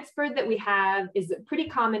 So the next bird that we have is pretty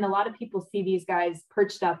common. A lot of people see these guys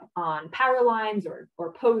perched up on power lines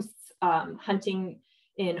or posts, hunting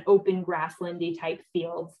in open grasslandy type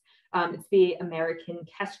fields. It's the American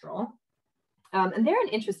kestrel. And they're an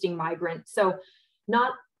interesting migrant. So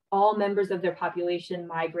not all members of their population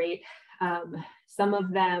migrate. Some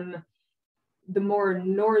of them, the more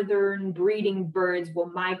northern breeding birds,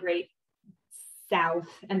 will migrate south,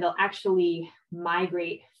 and they'll actually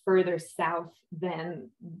migrate further south than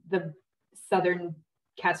the southern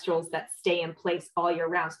kestrels that stay in place all year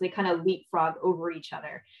round. So they kind of leapfrog over each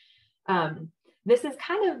other. This is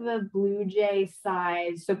kind of a blue jay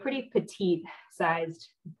size, so pretty petite sized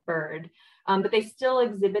bird, but they still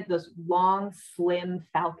exhibit those long, slim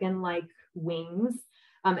falcon-like wings.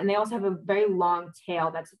 And they also have a very long tail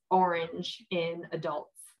that's orange in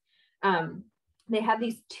adults. They have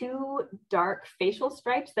these two dark facial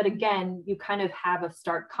stripes that, again, you kind of have a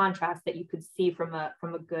stark contrast that you could see from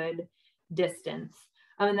a good distance.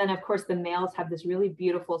 And then, of course, the males have this really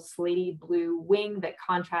beautiful slaty blue wing that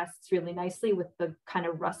contrasts really nicely with the kind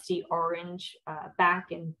of rusty orange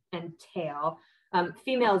back and tail.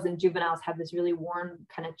 Females and juveniles have this really warm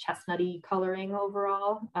kind of chestnutty coloring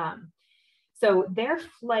overall. So their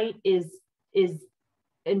flight is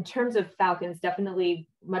in terms of falcons, definitely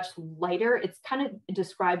much lighter. It's kind of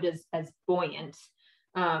described as buoyant.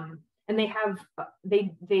 And they have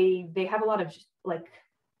a lot of like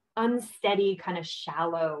unsteady kind of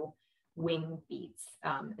shallow wing beats,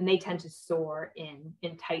 and they tend to soar in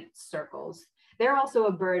tight circles. They're also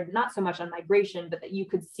a bird, not so much on migration, but that you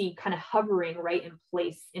could see kind of hovering right in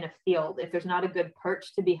place in a field. If there's not a good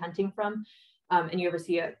perch to be hunting from, and you ever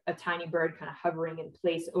see a tiny bird kind of hovering in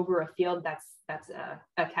place over a field, that's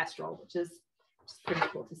a kestrel, which is pretty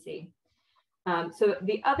cool to see. So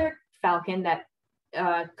the other falcon that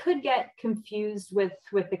could get confused with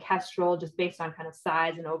the kestrel just based on kind of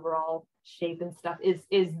size and overall shape and stuff is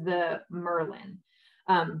the merlin.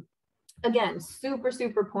 Again,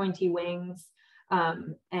 super pointy wings,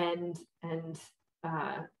 and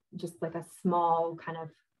just like a small kind of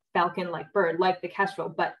falcon-like bird, like the kestrel.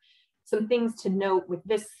 But some things to note with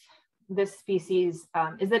this species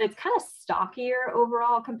is that it's kind of stockier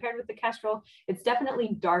overall compared with the kestrel. It's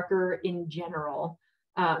definitely darker in general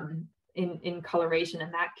in coloration,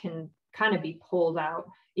 and that can kind of be pulled out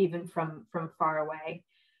even from far away.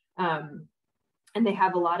 And they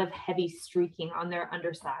have a lot of heavy streaking on their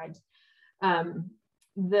undersides.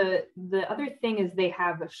 The other thing is they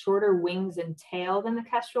have shorter wings and tail than the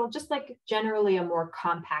kestrel, just like generally a more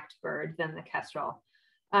compact bird than the kestrel.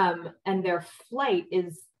 And their flight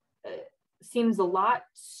seems a lot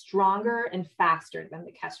stronger and faster than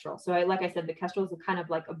the kestrel. So like I said, the kestrel is kind of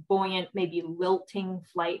like a buoyant, maybe lilting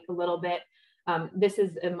flight a little bit. This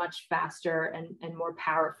is a much faster and more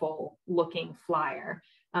powerful looking flyer.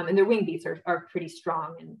 And their wing beats are pretty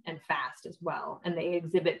strong and fast as well. And they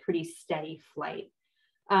exhibit pretty steady flight.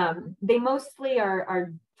 They mostly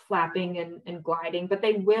are flapping and gliding, but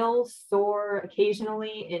they will soar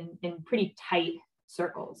occasionally in pretty tight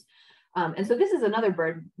circles. And so this is another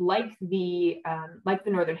bird like the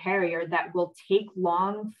northern harrier that will take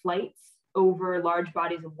long flights over large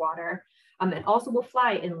bodies of water, and also will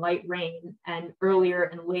fly in light rain and earlier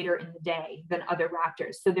and later in the day than other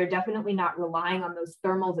raptors. So they're definitely not relying on those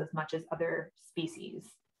thermals as much as other species.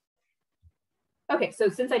 Okay, so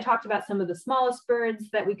since I talked about some of the smallest birds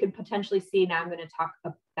that we could potentially see, now I'm going to talk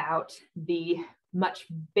about the much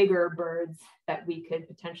bigger birds that we could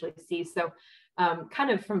potentially see. So kind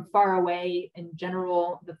of from far away in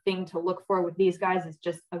general, the thing to look for with these guys is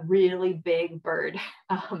just a really big bird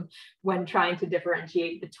when trying to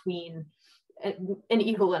differentiate between an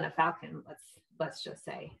eagle and a falcon, let's just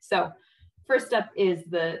say. So first up is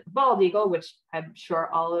the bald eagle, which I'm sure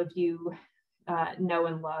all of you know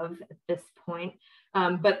and love at this point.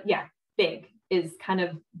 But yeah, big is kind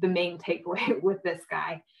of the main takeaway with this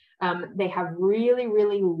guy. They have really,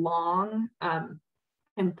 really long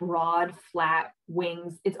and broad, flat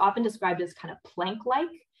wings. It's often described as kind of plank-like.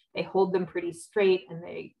 They hold them pretty straight and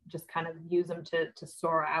they just kind of use them to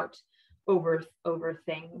soar out over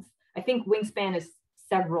things. I think wingspan is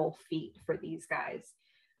several feet for these guys.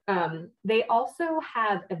 They also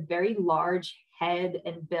have a very large head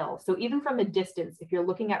and bill. So even from a distance, if you're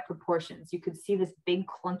looking at proportions, you could see this big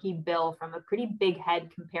clunky bill from a pretty big head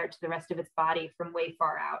compared to the rest of its body from way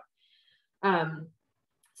far out.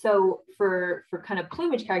 So for kind of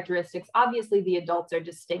plumage characteristics, obviously the adults are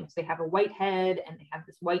distinct. They have a white head and they have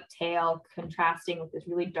this white tail contrasting with this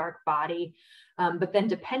really dark body. But then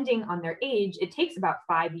depending on their age, it takes about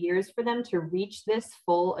 5 years for them to reach this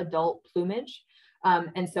full adult plumage.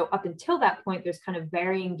 And so up until that point, there's kind of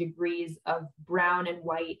varying degrees of brown and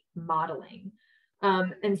white mottling.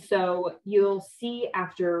 And so you'll see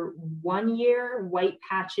after 1 year, white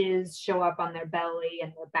patches show up on their belly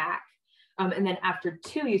and their back. And then after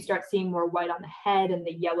 2, you start seeing more white on the head and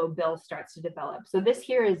the yellow bill starts to develop. So this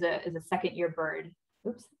here is a second-year bird.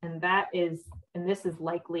 Oops, and this is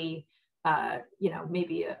likely,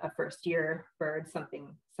 maybe a first-year bird,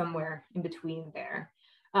 somewhere in between there.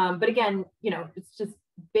 But again, it's just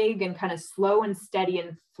big and kind of slow and steady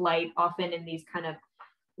in flight, often in these kind of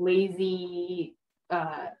lazy,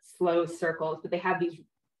 slow circles, but they have these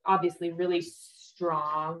obviously really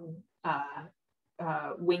strong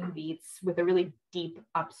wing beats with a really deep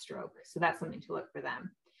upstroke. So that's something to look for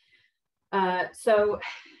them. So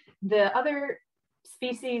the other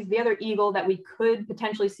species, the other eagle that we could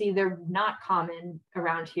potentially see, they're not common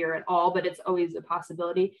around here at all, but it's always a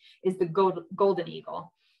possibility, is the golden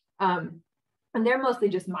eagle. And they're mostly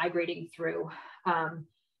just migrating through.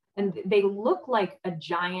 And they look like a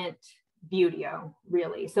giant buteo,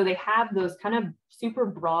 really. So they have those kind of super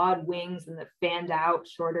broad wings and the fanned out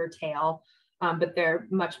shorter tail, but they're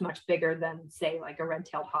much, much bigger than, say, like a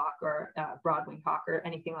red-tailed hawk or a broad-winged hawk or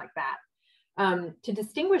anything like that. To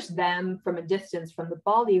distinguish them from a distance from the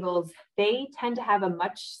bald eagles, they tend to have a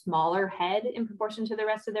much smaller head in proportion to the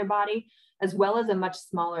rest of their body, as well as a much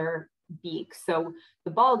smaller beak. So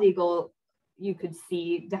the bald eagle, you could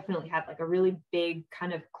see, definitely had like a really big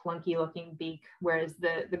kind of clunky looking beak, whereas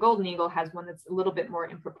the golden eagle has one that's a little bit more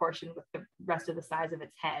in proportion with the rest of the size of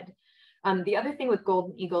its head. The other thing with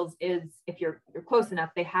golden eagles is, if you're close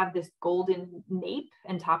enough, they have this golden nape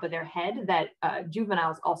on top of their head that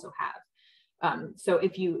juveniles also have. So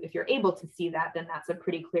if you're able to see that, then that's a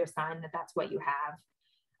pretty clear sign that that's what you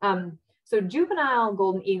have. So juvenile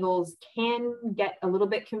golden eagles can get a little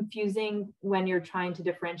bit confusing when you're trying to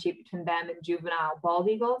differentiate between them and juvenile bald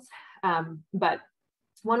eagles. But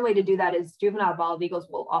one way to do that is juvenile bald eagles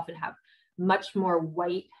will often have much more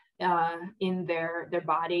white in their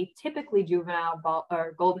body. Typically juvenile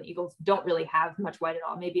golden eagles don't really have much white at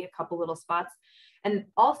all, maybe a couple little spots. And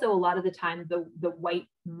also a lot of the time the white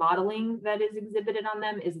modeling that is exhibited on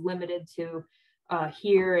them is limited to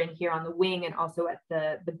here and here on the wing, and also at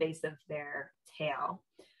the base of their tail.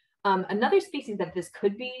 Another species that this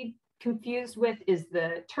could be confused with is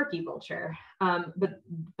the turkey vulture,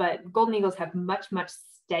 but golden eagles have much, much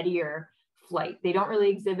steadier flight. They don't really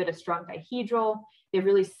exhibit a strong dihedral. They have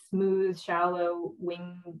really smooth, shallow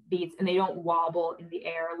wing beats, and they don't wobble in the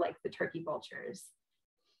air like the turkey vultures.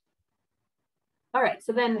 All right,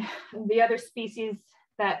 so then the other species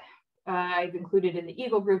that I've included in the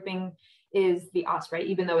eagle grouping is the osprey,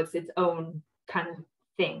 even though it's its own kind of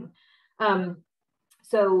thing.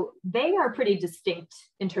 So they are pretty distinct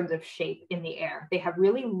in terms of shape in the air. They have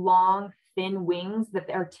really long, thin wings that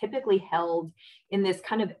are typically held in this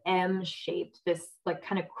kind of M shape, this like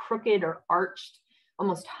kind of crooked or arched,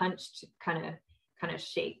 almost hunched kind of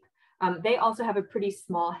shape. They also have a pretty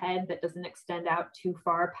small head that doesn't extend out too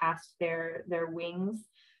far past their wings.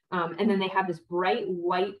 And then they have this bright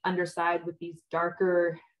white underside with these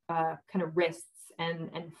darker kind of wrists and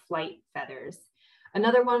flight feathers.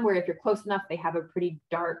 Another one where if you're close enough, they have a pretty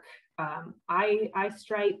dark eye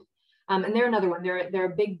stripe. And they're another one, they're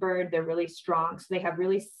a big bird, they're really strong. So they have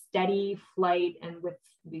really steady flight and with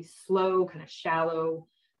these slow kind of shallow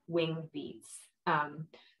wing beats.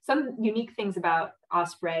 Some unique things about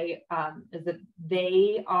osprey is that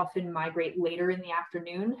they often migrate later in the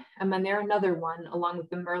afternoon. And then they're another one, along with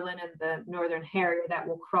the merlin and the northern harrier, that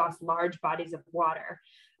will cross large bodies of water.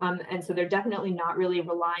 And so they're definitely not really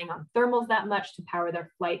relying on thermals that much to power their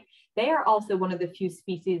flight. They are also one of the few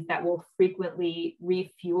species that will frequently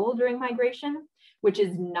refuel during migration, which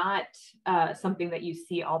is not something that you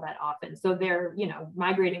see all that often. So they're,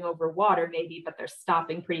 migrating over water maybe, but they're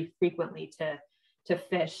stopping pretty frequently to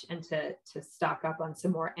fish and to stock up on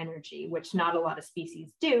some more energy, which not a lot of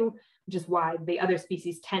species do, which is why the other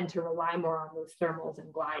species tend to rely more on those thermals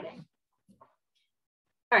and gliding.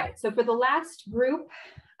 All right, so for the last group,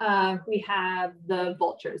 we have the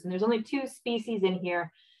vultures, and there's only two species in here.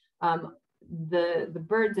 The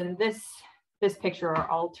birds in this picture are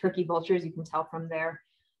all turkey vultures. You can tell from their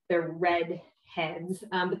red heads,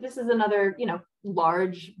 but this is another,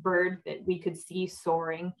 large bird that we could see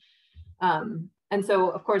soaring. And so,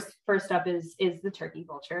 of course, first up is the turkey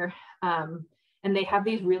vulture. And they have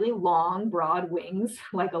these really long, broad wings,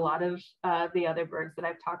 like a lot of the other birds that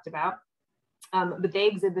I've talked about. But they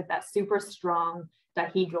exhibit that super strong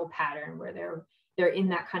dihedral pattern where they're in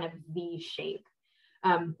that kind of V shape.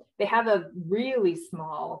 They have a really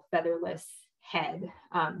small featherless head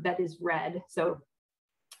that is red. So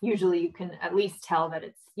usually you can at least tell that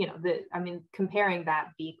it's, comparing that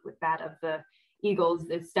beak with that of the eagles,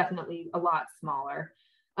 it's definitely a lot smaller.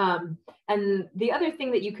 And the other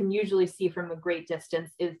thing that you can usually see from a great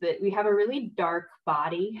distance is that we have a really dark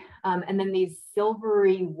body, and then these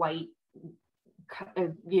silvery white,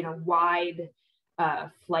 wide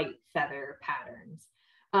flight feather patterns.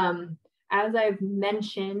 as I've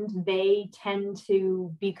mentioned, they tend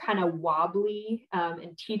to be kind of wobbly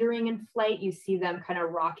and teetering in flight. You see them kind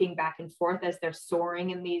of rocking back and forth as they're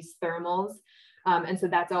soaring in these thermals. And so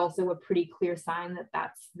that's also a pretty clear sign that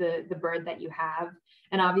that's the bird that you have.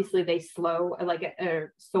 And obviously they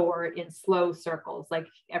soar in slow circles, like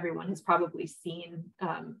everyone has probably seen.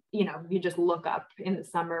 You just look up in the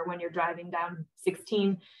summer when you're driving down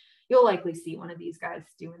 16, you'll likely see one of these guys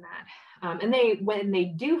doing that. And when they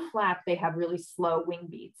do flap, they have really slow wing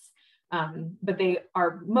beats, but they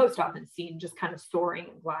are most often seen just kind of soaring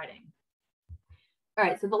and gliding. All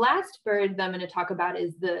right, so the last bird that I'm going to talk about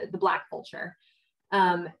is the black vulture.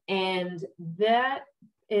 And that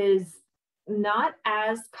is not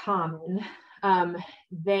as common.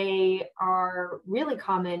 They are really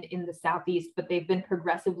common in the Southeast, but they've been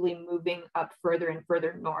progressively moving up further and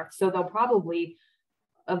further north. So they'll probably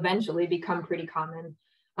eventually become pretty common.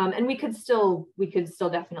 And we could still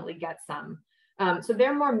definitely get some. So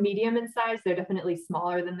they're more medium in size. They're definitely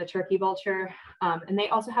smaller than the turkey vulture. And they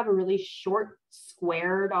also have a really short,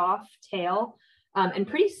 squared off tail and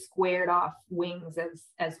pretty squared off wings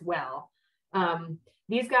as well.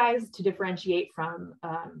 These guys, to differentiate from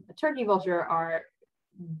a turkey vulture, are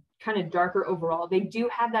kind of darker overall. They do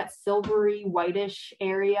have that silvery whitish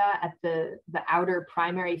area at the outer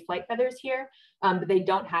primary flight feathers here, but they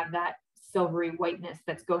don't have that silvery whiteness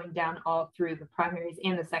that's going down all through the primaries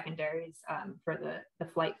and the secondaries for the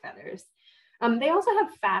flight feathers. They also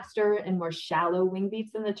have faster and more shallow wing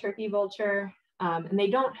beats than the turkey vulture, and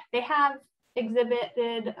they have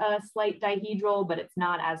exhibited a slight dihedral, but it's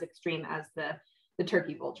not as extreme as the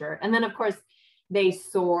turkey vulture. And then of course they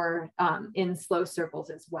soar in slow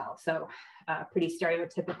circles as well. So pretty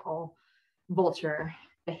stereotypical vulture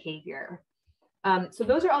behavior. So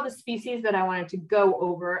those are all the species that I wanted to go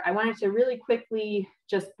over. I wanted to really quickly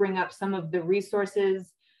just bring up some of the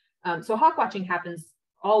resources. So hawk watching happens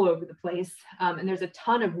all over the place. And there's a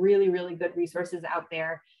ton of really, really good resources out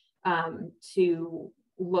there to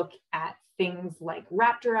look at things like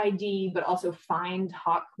Raptor ID, but also find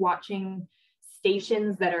hawk watching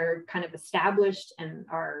stations that are kind of established and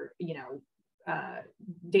are,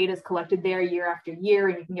 data is collected there year after year,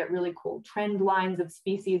 and you can get really cool trend lines of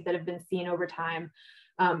species that have been seen over time.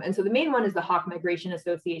 And so the main one is the Hawk Migration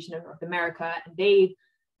Association of North America, and they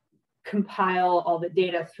compile all the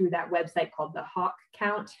data through that website called the Hawk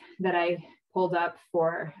Count that I pulled up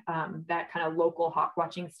for that kind of local hawk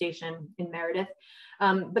watching station in Meredith.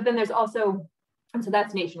 But then there's also, and so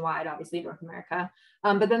that's nationwide, obviously North America.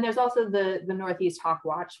 But then there's also the Northeast Hawk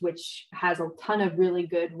Watch, which has a ton of really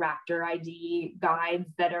good Raptor ID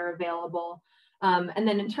guides that are available. And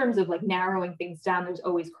then in terms of like narrowing things down, there's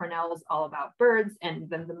always Cornell's All About Birds, and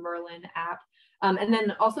then the Merlin app. And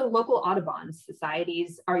then also local Audubon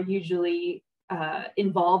societies are usually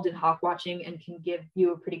involved in hawk watching and can give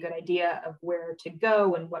you a pretty good idea of where to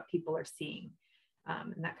go and what people are seeing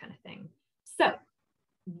and that kind of thing. So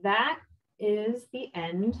that is the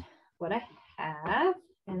end what I have.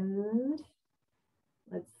 And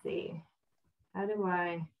let's see, how do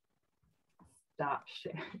I stop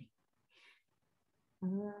sharing?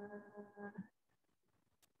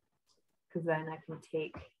 Because then I can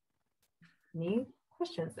take any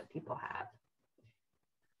questions that people have.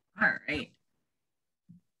 All right.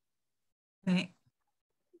 Okay.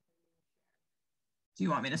 Do you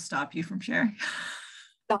want me to stop you from sharing?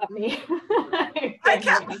 Stop me. I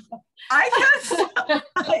can't.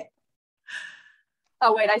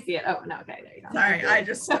 Oh, wait, I see it. Oh, no, okay, there you go. Sorry, I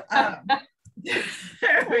just,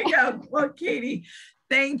 there we go. Well, Katie,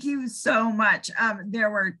 thank you so much. There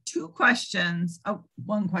were two questions,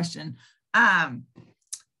 one question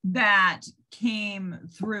that came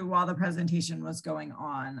through while the presentation was going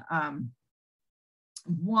on.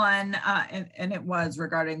 One, and it was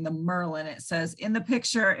regarding the Merlin. It says, in the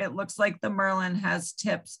picture, it looks like the Merlin has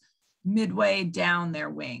tips midway down their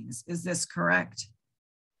wings. Is this correct?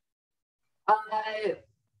 What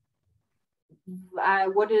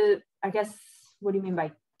do you mean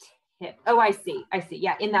by tip? Oh, I see.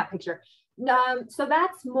 Yeah, in that picture. So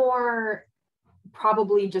that's more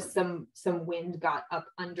probably just some wind got up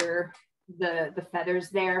under the feathers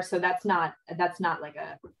there. So that's not like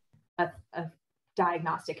a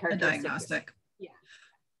diagnostic characteristic. A diagnostic. Yeah.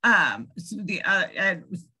 So the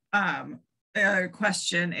other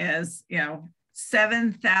question is,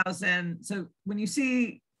 7,000. So when you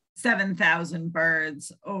see 7,000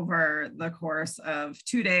 birds over the course of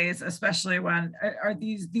 2 days, especially when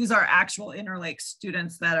these are actual Interlake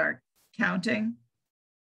students that are counting?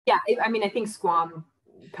 Yeah, I mean, I think Squam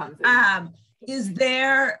comes in. Is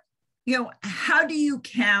there, how do you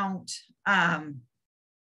count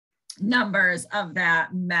numbers of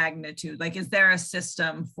that magnitude? Like, is there a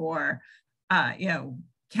system for,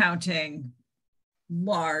 counting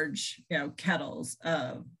large, kettles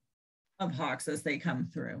of hawks as they come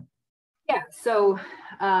through? Yeah, so,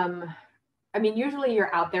 I mean, usually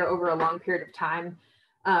you're out there over a long period of time.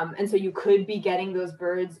 And so you could be getting those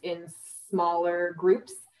birds in smaller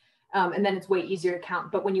groups. And then it's way easier to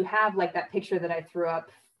count. But when you have like that picture that I threw up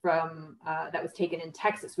from that was taken in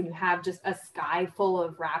Texas, when you have just a sky full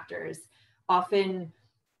of raptors, often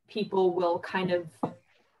people will kind of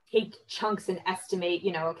take chunks and estimate,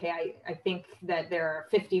 okay, I think that there are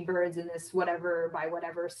 50 birds in this whatever by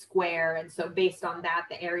whatever square. And so based on that,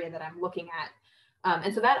 the area that I'm looking at.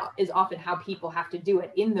 And so that is often how people have to do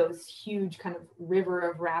it in those huge kind of river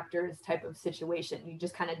of raptors type of situation. You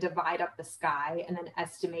just kind of divide up the sky and then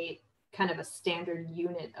estimate kind of a standard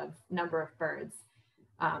unit of number of birds,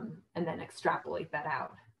 and then extrapolate that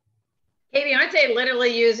out. Katie, aren't they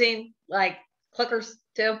literally using like clickers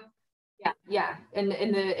too? Yeah. And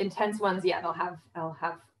in the intense ones, yeah, they'll have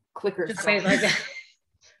clickers. Just like that.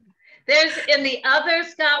 There's in the other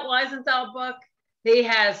Scott Wiesenthal book, he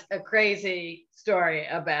has a crazy story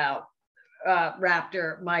about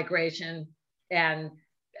raptor migration and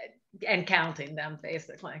counting them,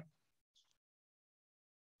 basically.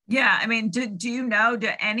 Yeah, I mean, do you know,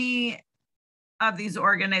 do any of these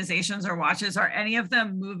organizations or watches, are any of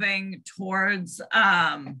them moving towards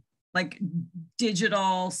like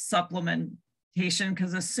digital supplementation?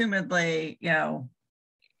 Because assumedly,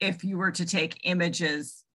 if you were to take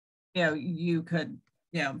images, you could,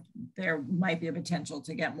 there might be a potential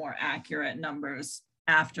to get more accurate numbers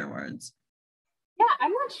afterwards. Yeah,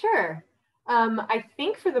 I'm not sure. I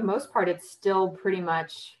think for the most part, it's still pretty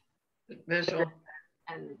much visual.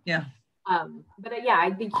 And yeah. But yeah,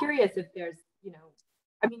 I'd be curious if there's,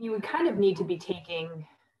 I mean, you would kind of need to be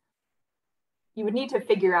you would need to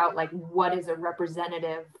figure out like what is a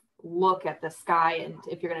representative look at the sky, and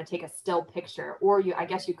if you're going to take a still picture, or I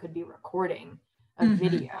guess you could be recording a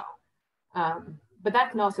video. But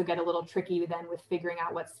that can also get a little tricky then with figuring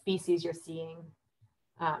out what species you're seeing.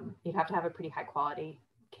 You'd have to have a pretty high quality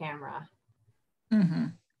camera.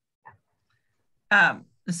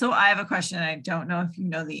 So I have a question. I don't know if you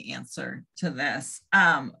know the answer to this,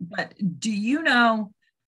 but do you know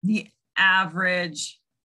the average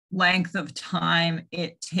length of time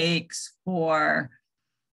it takes for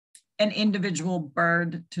an individual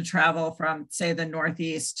bird to travel from, say, the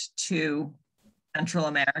Northeast to Central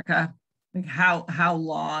America? Like how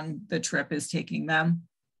long the trip is taking them?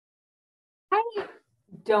 I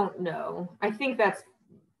don't know. I think that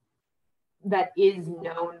is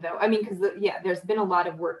known though. I mean, because there's been a lot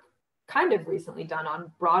of work kind of recently done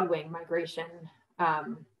on broadwing migration,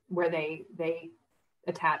 where they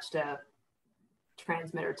attached a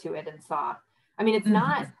transmitter to it and saw. I mean, it's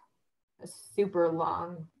not a super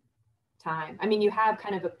long time. I mean, you have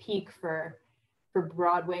kind of a peak for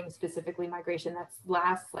broadwing, specifically migration, that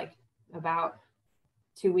lasts like about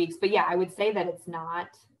 2 weeks. But yeah, I would say that it's not,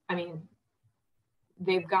 I mean,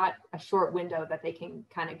 they've got a short window that they can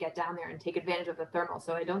kind of get down there and take advantage of the thermal.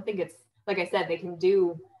 So I don't think it's, like I said, they can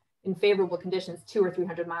do in favorable conditions 200 or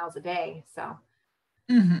 300 miles a day. So.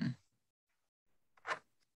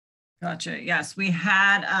 Gotcha. Yes, we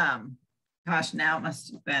had, gosh, now it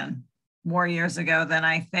must have been more years ago than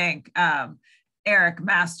I think, Eric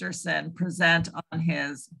Masterson present on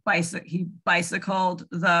his bicycle. He bicycled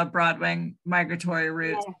the broadwing migratory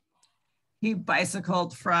route. Yeah. He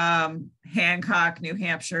bicycled from Hancock, New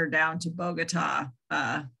Hampshire down to Bogota.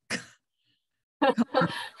 I don't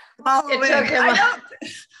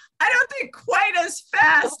think quite as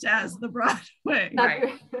fast as the Broadway.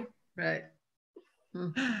 Right.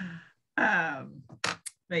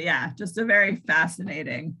 But yeah, just a very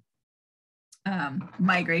fascinating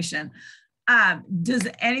migration. Does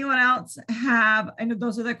anyone else have, I know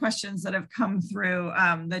those are the questions that have come through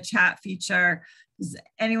the chat feature. Does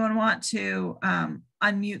anyone want to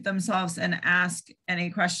unmute themselves and ask any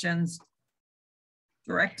questions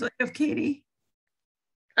directly of Katy?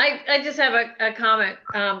 I just have a comment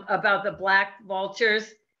about the black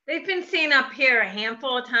vultures. They've been seen up here a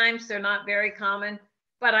handful of times. They're not very common,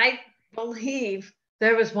 but I believe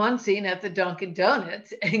there was one seen at the Dunkin'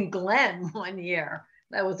 Donuts in Glen one year.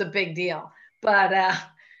 That was a big deal, but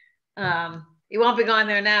you won't be going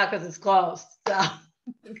there now because it's closed. So,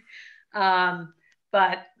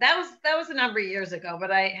 but that was a number of years ago.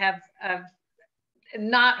 But I've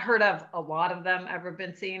not heard of a lot of them ever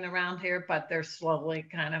been seen around here, but they're slowly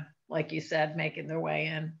kind of, like you said, making their way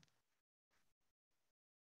in.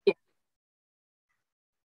 Yeah.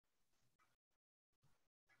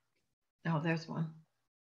 Oh, there's one.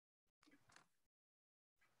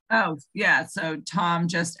 Oh, yeah. So Tom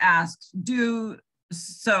just asked, are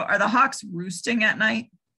the hawks roosting at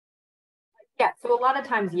night? Yeah, so a lot of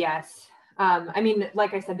times, yes. I mean,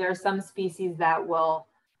 like I said, there are some species that will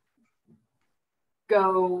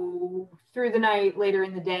go through the night, later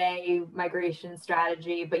in the day, migration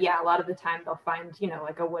strategy. But yeah, a lot of the time they'll find, you know,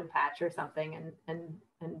 like a wood patch or something and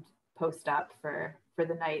post up for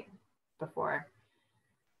the night before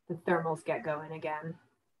the thermals get going again.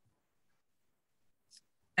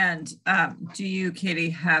 And do you, Katie,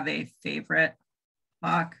 have a favorite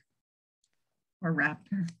hawk or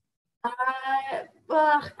raptor?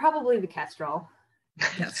 Well, probably the kestrel.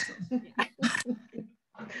 Kestrel.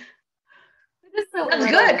 That's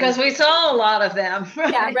good because we saw a lot of them.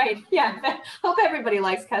 Right? Yeah, right. Yeah. Hope everybody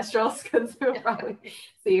likes kestrels because we'll probably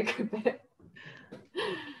see a good bit.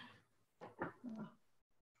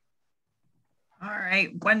 All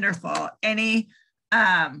right, wonderful. Any,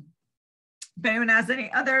 if anyone has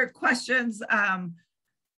any other questions,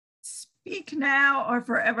 speak now or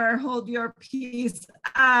forever hold your peace.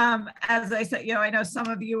 As I said, you know, I know some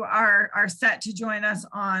of you are set to join us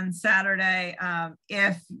on Saturday.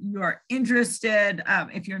 If you're interested,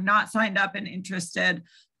 if you're not signed up and interested,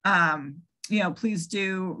 you know, please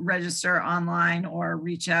do register online or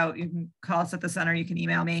reach out. You can call us at the center, you can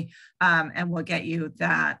email me, and we'll get you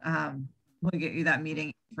that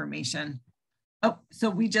meeting information. Oh, so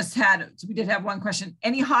we did have one question.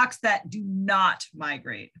 Any hawks that do not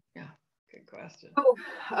migrate? Yeah, good question. Oh,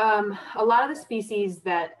 a lot of the species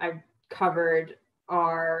that I've covered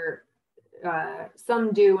are,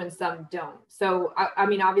 some do and some don't. So, I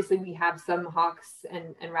mean, obviously we have some hawks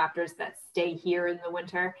and raptors that stay here in the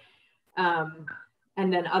winter. And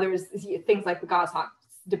then others, things like the goshawks,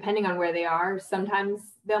 depending on where they are, sometimes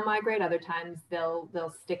they'll migrate, other times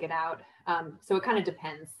they'll stick it out. So it kind of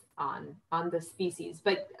depends on the species,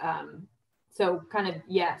 but so kind of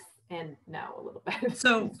yes and no a little bit.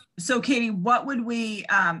 So Katie, what would we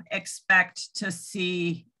expect to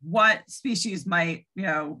see? What species might, you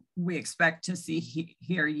know, we expect to see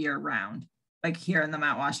here year round, like here in the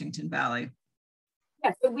Mount Washington Valley?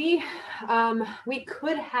 Yeah, so we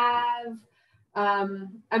could have,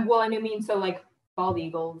 well, I mean, so like bald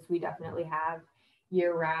eagles, we definitely have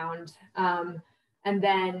year round. And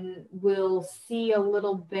then we'll see a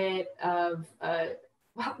little bit of,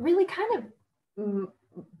 well, really kind of,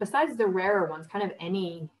 besides the rarer ones, kind of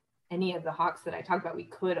any of the hawks that I talked about, we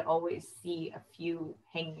could always see a few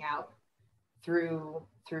hanging out through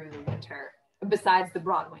the winter. Besides the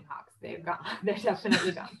broadwing hawks, they're gone. They're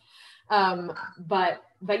definitely gone. But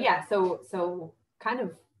yeah, so kind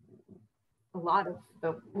of a lot of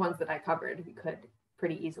the ones that I covered, we could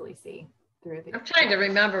pretty easily see through the. I'm trying to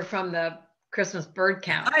remember from the Christmas bird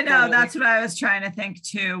count. I know, that's what I was trying to think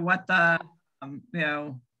too, what the, you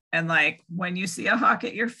know, and like when you see a hawk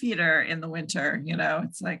at your feeder in the winter, you know,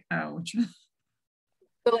 it's like, oh, which one?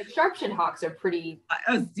 So like sharp-shinned hawks are pretty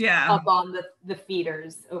yeah, up on the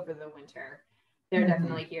feeders over the winter. They're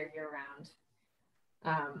definitely here year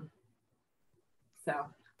round. So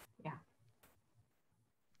yeah.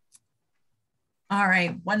 All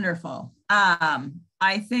right, wonderful.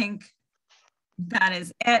 I think that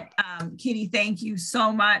is it. Katie, thank you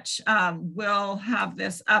so much. We'll have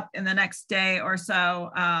this up in the next day or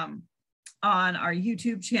so on our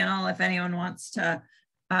YouTube channel if anyone wants to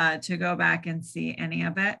go back and see any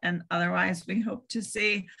of it. And otherwise, we hope to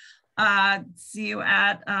see you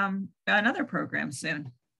at another program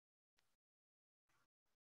soon.